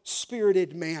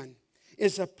poor-spirited man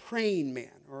is a praying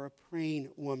man or a praying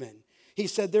woman. He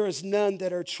said there is none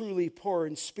that are truly poor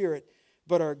in spirit,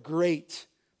 but are great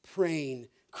praying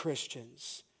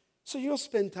Christians. So you'll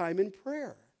spend time in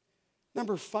prayer.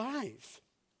 Number 5,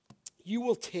 you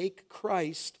will take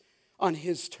Christ on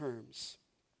his terms.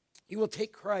 You will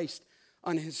take Christ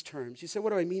on his terms. You say,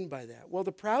 what do I mean by that? Well,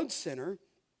 the proud sinner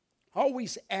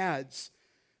always adds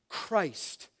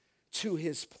Christ to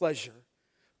his pleasure,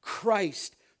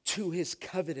 Christ to his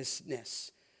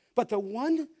covetousness. But the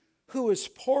one who is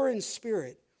poor in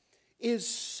spirit is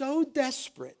so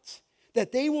desperate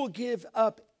that they will give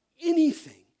up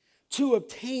anything to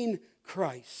obtain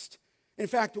Christ. In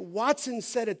fact, Watson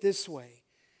said it this way: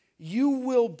 you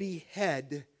will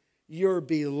behead your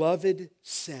beloved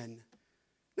sin.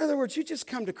 In other words, you just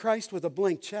come to Christ with a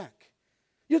blank check.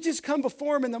 You'll just come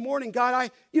before him in the morning. God,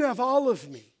 you have all of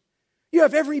me. You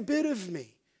have every bit of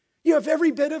me. You have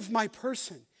every bit of my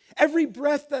person. Every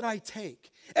breath that I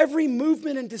take, every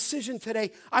movement and decision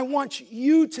today, I want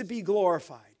you to be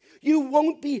glorified. You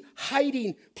won't be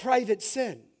hiding private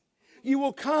sin. You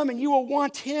will come and you will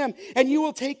want him, and you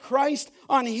will take Christ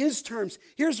on his terms.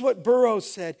 Here's what Burroughs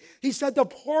said. He said, the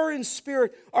poor in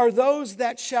spirit are those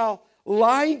that shall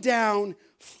lie down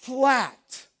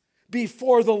flat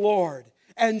before the Lord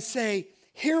and say,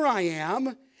 here I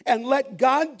am, and let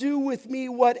God do with me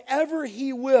whatever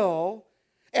he will.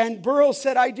 And Burroughs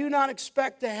said, I do not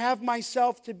expect to have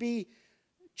myself to be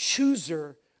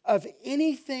chooser of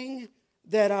anything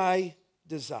that I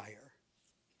desire.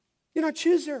 You're not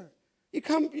chooser. You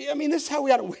come, this is how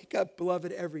we ought to wake up,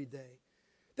 beloved, every day.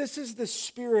 This is the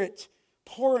spirit,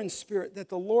 poor in spirit, that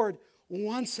the Lord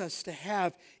wants us to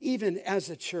have even as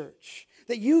a church.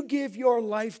 That you give your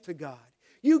life to God.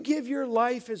 You give your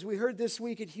life, as we heard this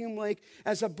week at Hume Lake,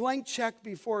 as a blank check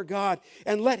before God,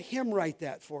 and let him write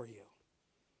that for you.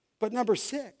 But number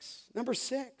six,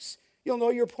 you'll know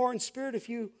you're poor in spirit if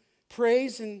you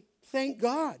praise and thank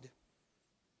God.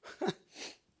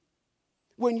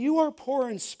 When you are poor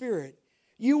in spirit,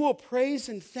 you will praise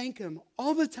and thank him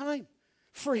all the time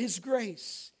for his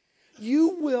grace.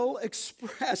 You will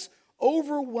express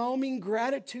overwhelming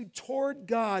gratitude toward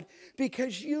God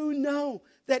because you know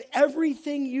that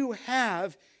everything you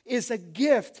have is a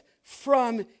gift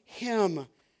from him.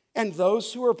 And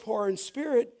those who are poor in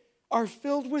spirit are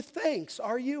filled with thanks.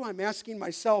 Are you? I'm asking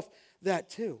myself that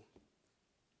too.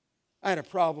 I had a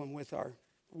problem with our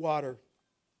water,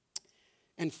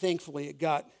 and thankfully it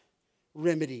got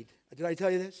remedied. Did I tell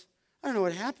you this? I don't know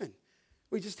what happened.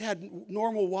 We just had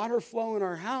normal water flow in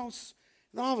our house,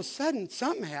 and all of a sudden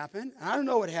something happened. I don't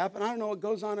know what happened. I don't know what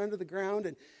goes on under the ground,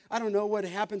 and I don't know what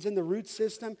happens in the root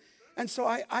system. And so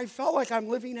I felt like I'm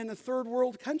living in a third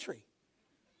world country.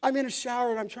 I'm in a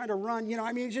shower and I'm trying to run,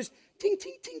 just ting,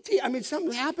 ting, ting, ting.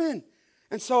 Something happened.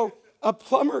 And so a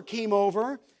plumber came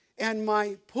over and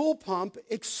my pool pump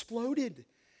exploded.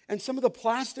 And some of the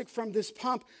plastic from this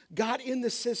pump got in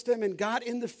the system and got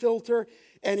in the filter.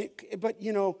 But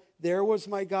there was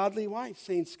my godly wife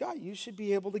saying, Scott, you should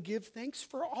be able to give thanks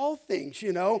for all things,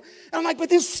 And I'm like, but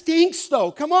this stinks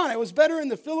though. Come on, it was better in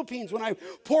the Philippines when I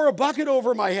pour a bucket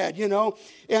over my head,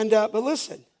 But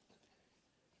listen.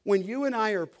 When you and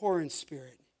I are poor in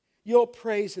spirit, you'll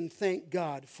praise and thank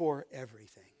God for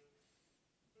everything.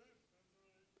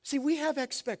 See, we have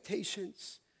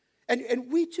expectations,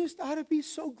 and we just ought to be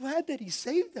so glad that he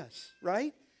saved us,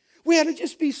 right? We ought to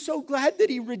just be so glad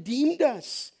that he redeemed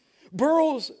us.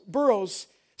 Burroughs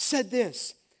said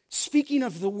this, speaking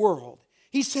of the world.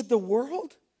 He said, the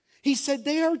world? He said,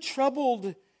 they are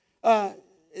troubled.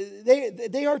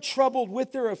 They are troubled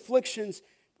with their afflictions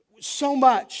so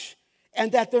much,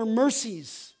 and that their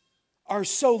mercies are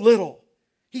so little.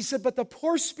 He said, but the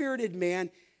poor-spirited man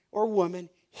or woman,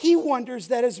 he wonders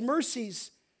that his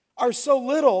mercies are so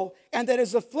little and that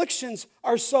his afflictions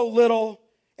are so little,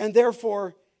 and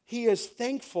therefore he is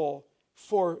thankful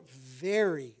for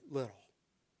very little.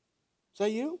 Is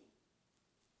that you?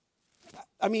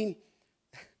 I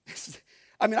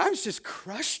was just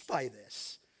crushed by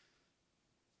this.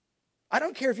 I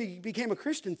don't care if you became a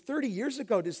Christian 30 years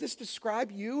ago. Does this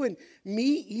describe you and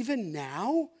me even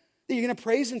now? That you're going to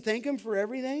praise and thank him for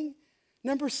everything?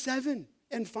 Number 7,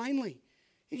 and finally,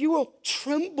 you will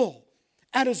tremble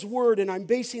at his word. And I'm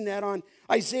basing that on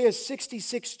Isaiah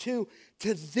 66:2.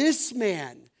 To this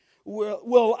man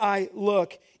will I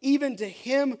look, even to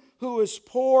him who is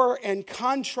poor and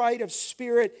contrite of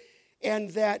spirit, and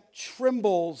that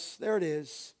trembles, there it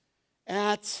is,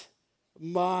 at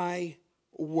my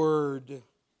word.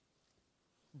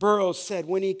 Burroughs said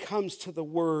when he comes to the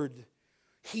word,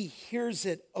 he hears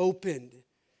it opened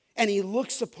and he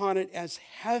looks upon it as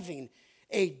having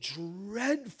a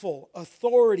dreadful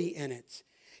authority in it.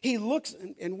 He looks,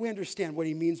 and we understand what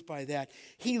he means by that.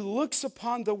 He looks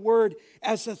upon the word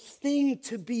as a thing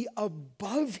to be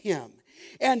above him,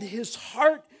 and his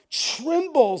heart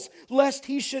trembles lest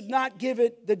he should not give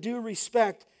it the due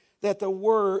respect that the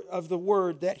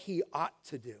word that he ought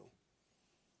to do.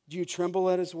 Do you tremble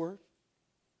at his word?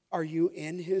 Are you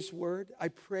in his word? I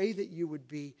pray that you would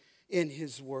be in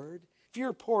his word. If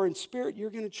you're poor in spirit, you're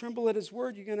going to tremble at his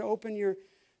word. You're going to open your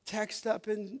text up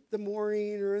in the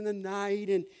morning or in the night,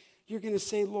 and you're going to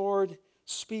say, Lord,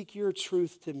 speak your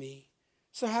truth to me.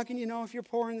 So how can you know if you're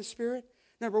poor in the spirit?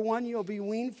 Number one, you'll be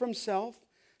weaned from self.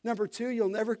 Number two, you'll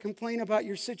never complain about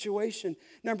your situation.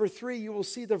 Number three, you will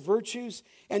see the virtues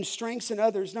and strengths in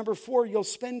others. Number four, you'll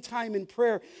spend time in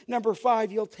prayer. Number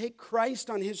five, you'll take Christ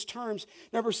on his terms.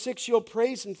 Number six, you'll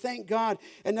praise and thank God.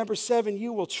 And number seven,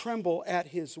 you will tremble at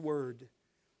his word.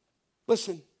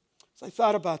 Listen, as I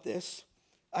thought about this,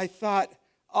 I thought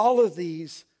all of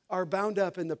these are bound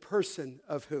up in the person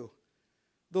of who?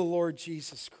 The Lord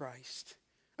Jesus Christ.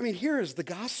 I mean, here is the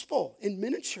gospel in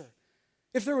miniature.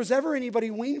 If there was ever anybody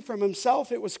weaned from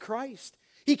himself, it was Christ.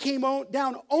 He came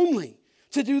down only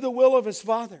to do the will of his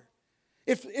Father.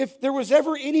 If there was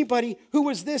ever anybody who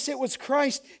was this, it was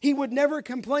Christ. He would never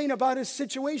complain about his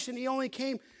situation. He only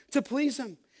came to please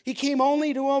him. He came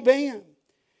only to obey him.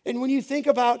 And when you think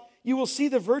about, you will see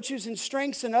the virtues and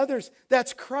strengths in others,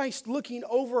 that's Christ looking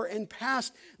over and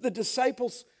past the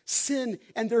disciples' sin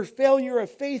and their failure of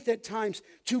faith at times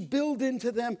to build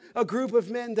into them a group of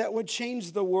men that would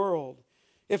change the world.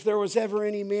 If there was ever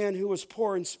any man who was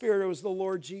poor in spirit, it was the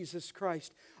Lord Jesus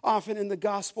Christ. Often in the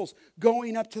Gospels,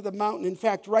 going up to the mountain. In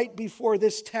fact, right before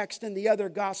this text in the other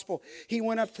Gospel, he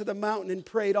went up to the mountain and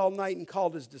prayed all night and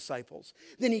called his disciples.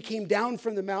 Then he came down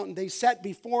from the mountain. They sat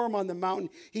before him on the mountain.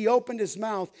 He opened his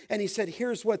mouth and he said,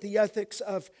 here's what the ethics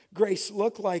of grace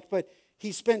look like. But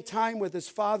he spent time with his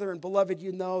Father. And beloved,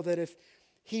 you know that if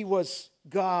he was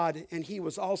God and he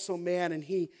was also man and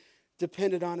he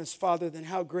depended on his Father, then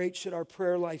how great should our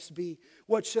prayer lives be?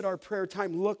 What should our prayer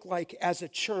time look like as a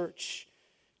church?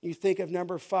 You think of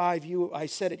number 5, I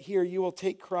said it here, you will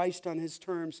take Christ on his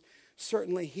terms.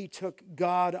 Certainly he took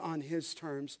God on his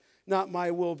terms. Not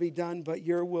my will be done, but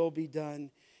your will be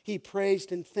done. He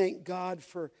praised and thanked God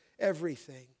for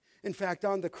everything. In fact,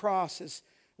 on the cross, as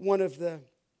one of the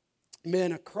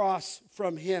men across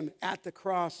from him at the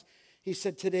cross, he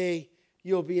said, today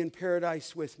you'll be in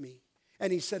paradise with me.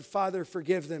 And he said, Father,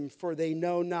 forgive them, for they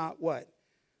know not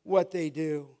what they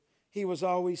do. He was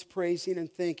always praising and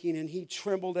thanking, and he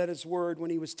trembled at his word when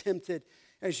he was tempted,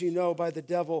 as you know, by the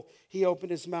devil. He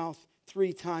opened his mouth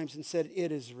 3 times and said,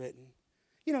 it is written.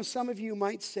 You know, some of you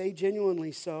might say,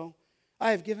 genuinely so,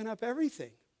 I have given up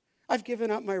everything. I've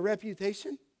given up my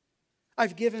reputation.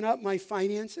 I've given up my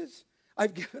finances.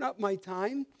 I've given up my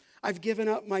time. I've given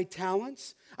up my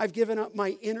talents. I've given up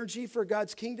my energy for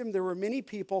God's kingdom. There were many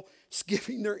people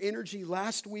giving their energy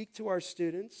last week to our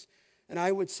students. And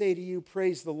I would say to you,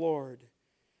 praise the Lord.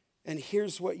 And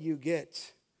here's what you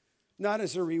get. Not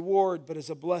as a reward, but as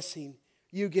a blessing.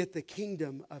 You get the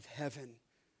kingdom of heaven.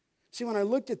 See, when I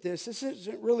looked at this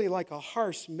isn't really like a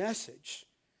harsh message.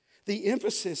 The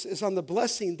emphasis is on the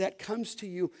blessing that comes to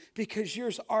you because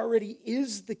yours already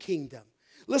is the kingdom.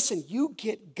 Listen, you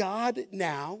get God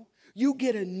now. You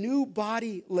get a new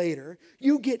body later.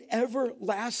 You get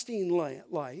everlasting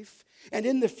life. And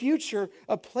in the future,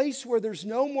 a place where there's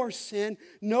no more sin,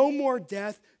 no more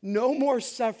death, no more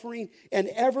suffering, and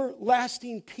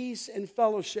everlasting peace and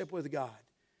fellowship with God.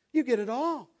 You get it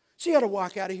all. So you ought to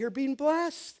walk out of here being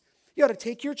blessed. You ought to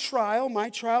take your trial, my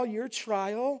trial, your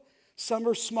trial. Some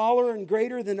are smaller and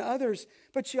greater than others.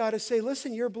 But you ought to say,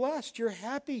 listen, you're blessed, you're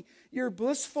happy, you're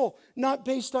blissful. Not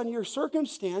based on your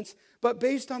circumstance, but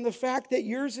based on the fact that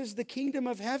yours is the kingdom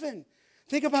of heaven.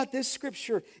 Think about this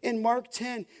scripture in Mark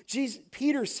 10.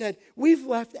 Peter said, we've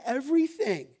left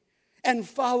everything and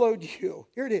followed you.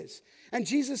 Here it is. And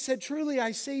Jesus said, truly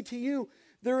I say to you,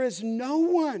 there is no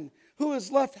one who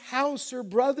has left house or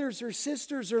brothers or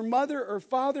sisters or mother or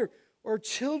father or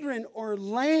children or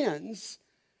lands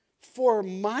for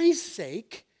my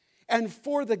sake and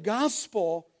for the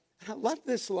gospel, and I love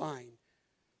this line,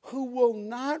 who will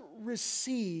not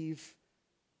receive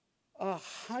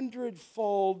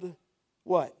 100-fold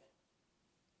what?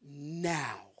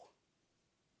 Now.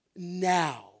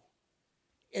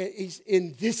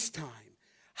 In this time.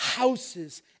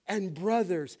 Houses and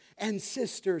brothers and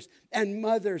sisters and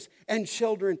mothers and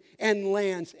children and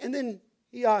lands. And then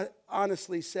he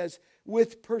honestly says,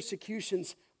 with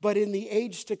persecutions, but in the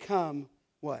age to come,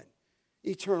 what?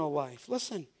 Eternal life.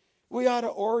 Listen, we ought to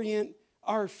orient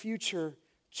our future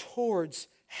towards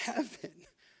heaven.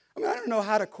 I mean, I don't know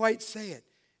how to quite say it.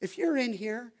 If you're in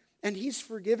here and he's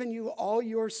forgiven you all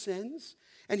your sins,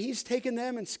 and he's taken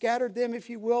them and scattered them, if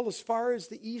you will, as far as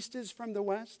the east is from the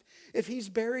west, if he's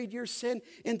buried your sin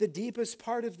in the deepest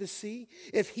part of the sea,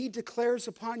 if he declares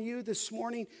upon you this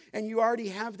morning, and you already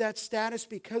have that status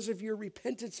because of your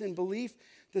repentance and belief,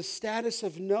 the status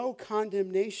of no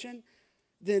condemnation,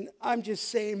 then I'm just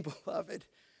saying, beloved,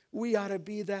 we ought to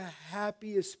be the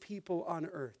happiest people on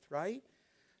earth, right?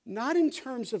 Not in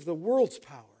terms of the world's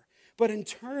power, but in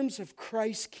terms of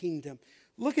Christ's kingdom.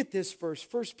 Look at this verse,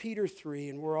 1 Peter 3,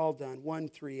 and we're all done.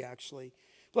 1:3 actually.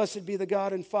 Blessed be the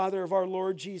God and Father of our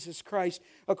Lord Jesus Christ.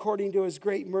 According to his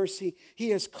great mercy, he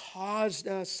has caused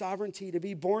us, sovereignty, to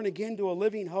be born again to a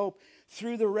living hope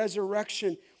through the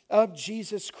resurrection of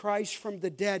Jesus Christ from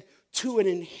the dead, to an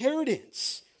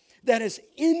inheritance that is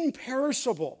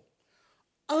imperishable,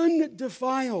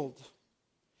 undefiled,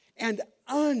 and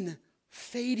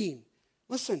unfading.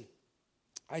 Listen,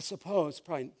 I suppose,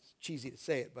 probably cheesy to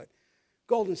say it, but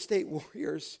Golden State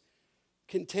Warriors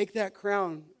can take that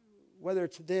crown, whether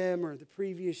it's them or the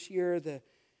previous year, the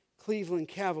Cleveland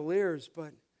Cavaliers,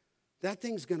 but that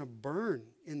thing's going to burn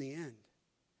in the end.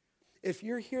 If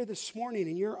you're here this morning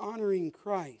and you're honoring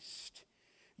Christ,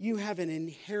 you have an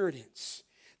inheritance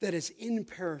that is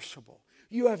imperishable.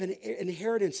 You have an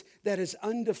inheritance that is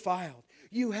undefiled.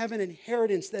 You have an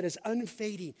inheritance that is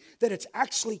unfading, that it's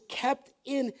actually kept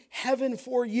in heaven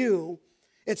for you.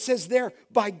 It says there,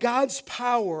 by God's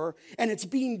power, and it's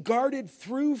being guarded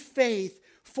through faith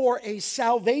for a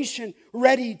salvation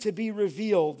ready to be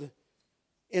revealed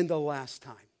in the last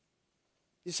time.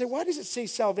 You say, why does it say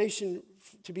salvation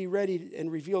to be ready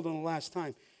and revealed in the last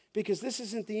time? Because this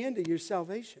isn't the end of your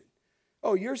salvation.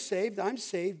 Oh, you're saved, I'm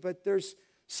saved, but there's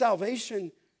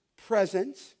salvation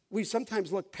present. We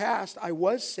sometimes look past, I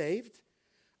was saved.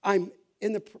 I'm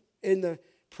in the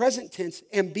present tense,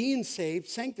 am being saved,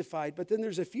 sanctified, but then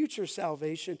there's a future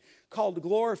salvation called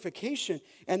glorification,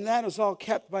 and that is all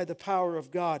kept by the power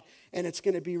of God, and it's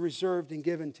going to be reserved and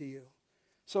given to you.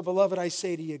 So, beloved, I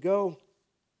say to you, go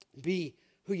be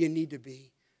who you need to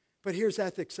be. But here's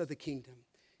ethics of the kingdom.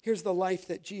 Here's the life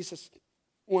that Jesus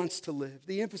wants to live.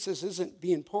 The emphasis isn't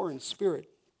being poor in spirit.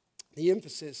 The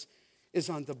emphasis is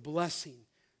on the blessing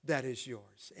that is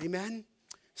yours. Amen?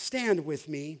 Stand with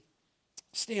me.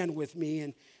 Stand with me.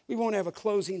 And we won't have a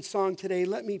closing song today.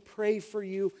 Let me pray for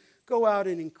you. Go out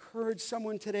and encourage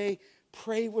someone today.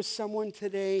 Pray with someone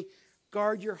today.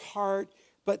 Guard your heart.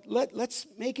 But let's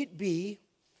make it be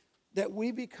that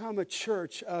we become a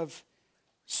church of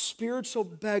spiritual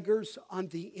beggars on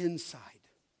the inside.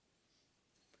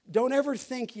 Don't ever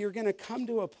think you're going to come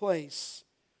to a place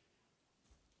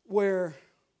where,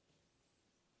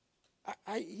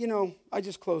 I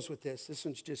just close with this. This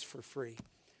one's just for free.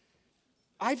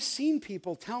 I've seen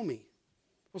people tell me,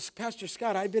 well, Pastor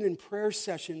Scott, I've been in prayer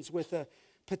sessions with a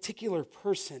particular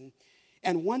person,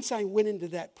 and once I went into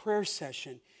that prayer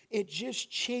session, it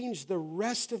just changed the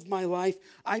rest of my life.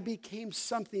 I became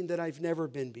something that I've never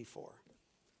been before.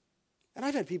 And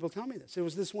I've had people tell me this. It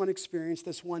was this one experience,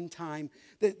 this one time,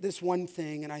 this one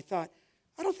thing, and I thought,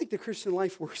 I don't think the Christian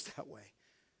life works that way.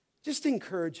 Just to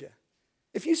encourage you.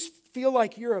 If you feel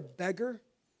like you're a beggar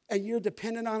and you're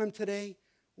dependent on him today,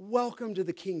 welcome to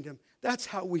the kingdom. That's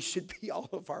how we should be all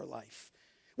of our life.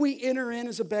 We enter in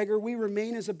as a beggar. We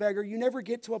remain as a beggar. You never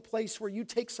get to a place where you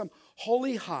take some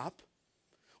holy hop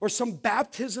or some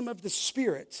baptism of the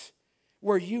Spirit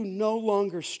where you no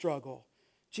longer struggle.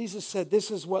 Jesus said,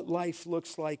 this is what life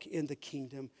looks like in the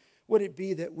kingdom. Would it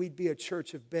be that we'd be a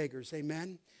church of beggars?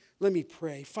 Amen? Let me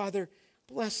pray. Father,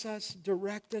 bless us,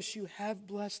 direct us. You have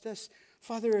blessed us.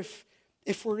 Father,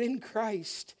 if we're in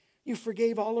Christ, you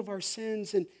forgave all of our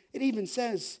sins. And it even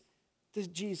says to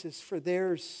Jesus, for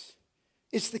theirs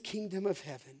is the kingdom of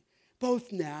heaven,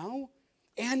 both now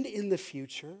and in the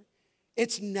future.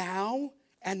 It's now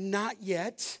and not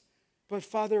yet. But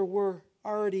Father, we're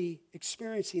already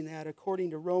experiencing that according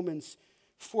to Romans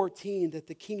 14, that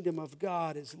the kingdom of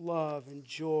God is love and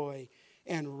joy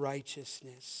and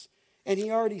righteousness. And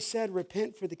he already said,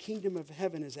 repent, for the kingdom of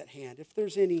heaven is at hand. If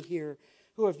there's any here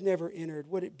who have never entered,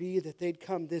 would it be that they'd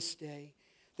come this day,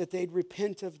 that they'd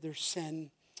repent of their sin,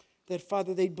 that,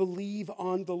 Father, they'd believe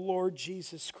on the Lord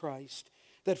Jesus Christ,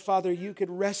 that, Father, you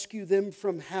could rescue them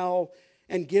from hell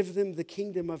and give them the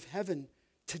kingdom of heaven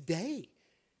today.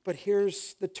 But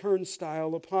here's the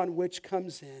turnstile upon which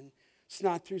comes in. It's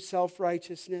not through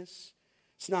self-righteousness.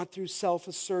 It's not through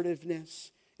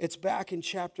self-assertiveness. It's back in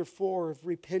chapter 4 of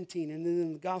repenting, and then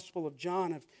in the Gospel of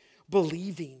John of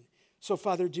believing. So,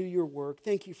 Father, do your work.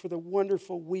 Thank you for the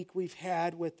wonderful week we've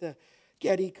had with the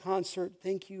Getty concert.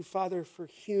 Thank you, Father, for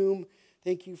Hume.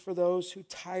 Thank you for those who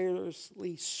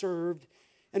tirelessly served.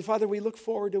 And, Father, we look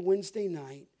forward to Wednesday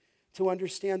night. to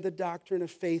understand the doctrine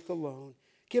of faith alone.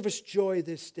 Give us joy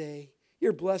this day.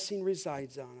 Your blessing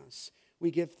resides on us.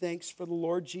 We give thanks for the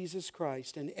Lord Jesus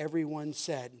Christ. And everyone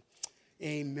said,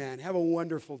 amen. Have a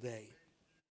wonderful day.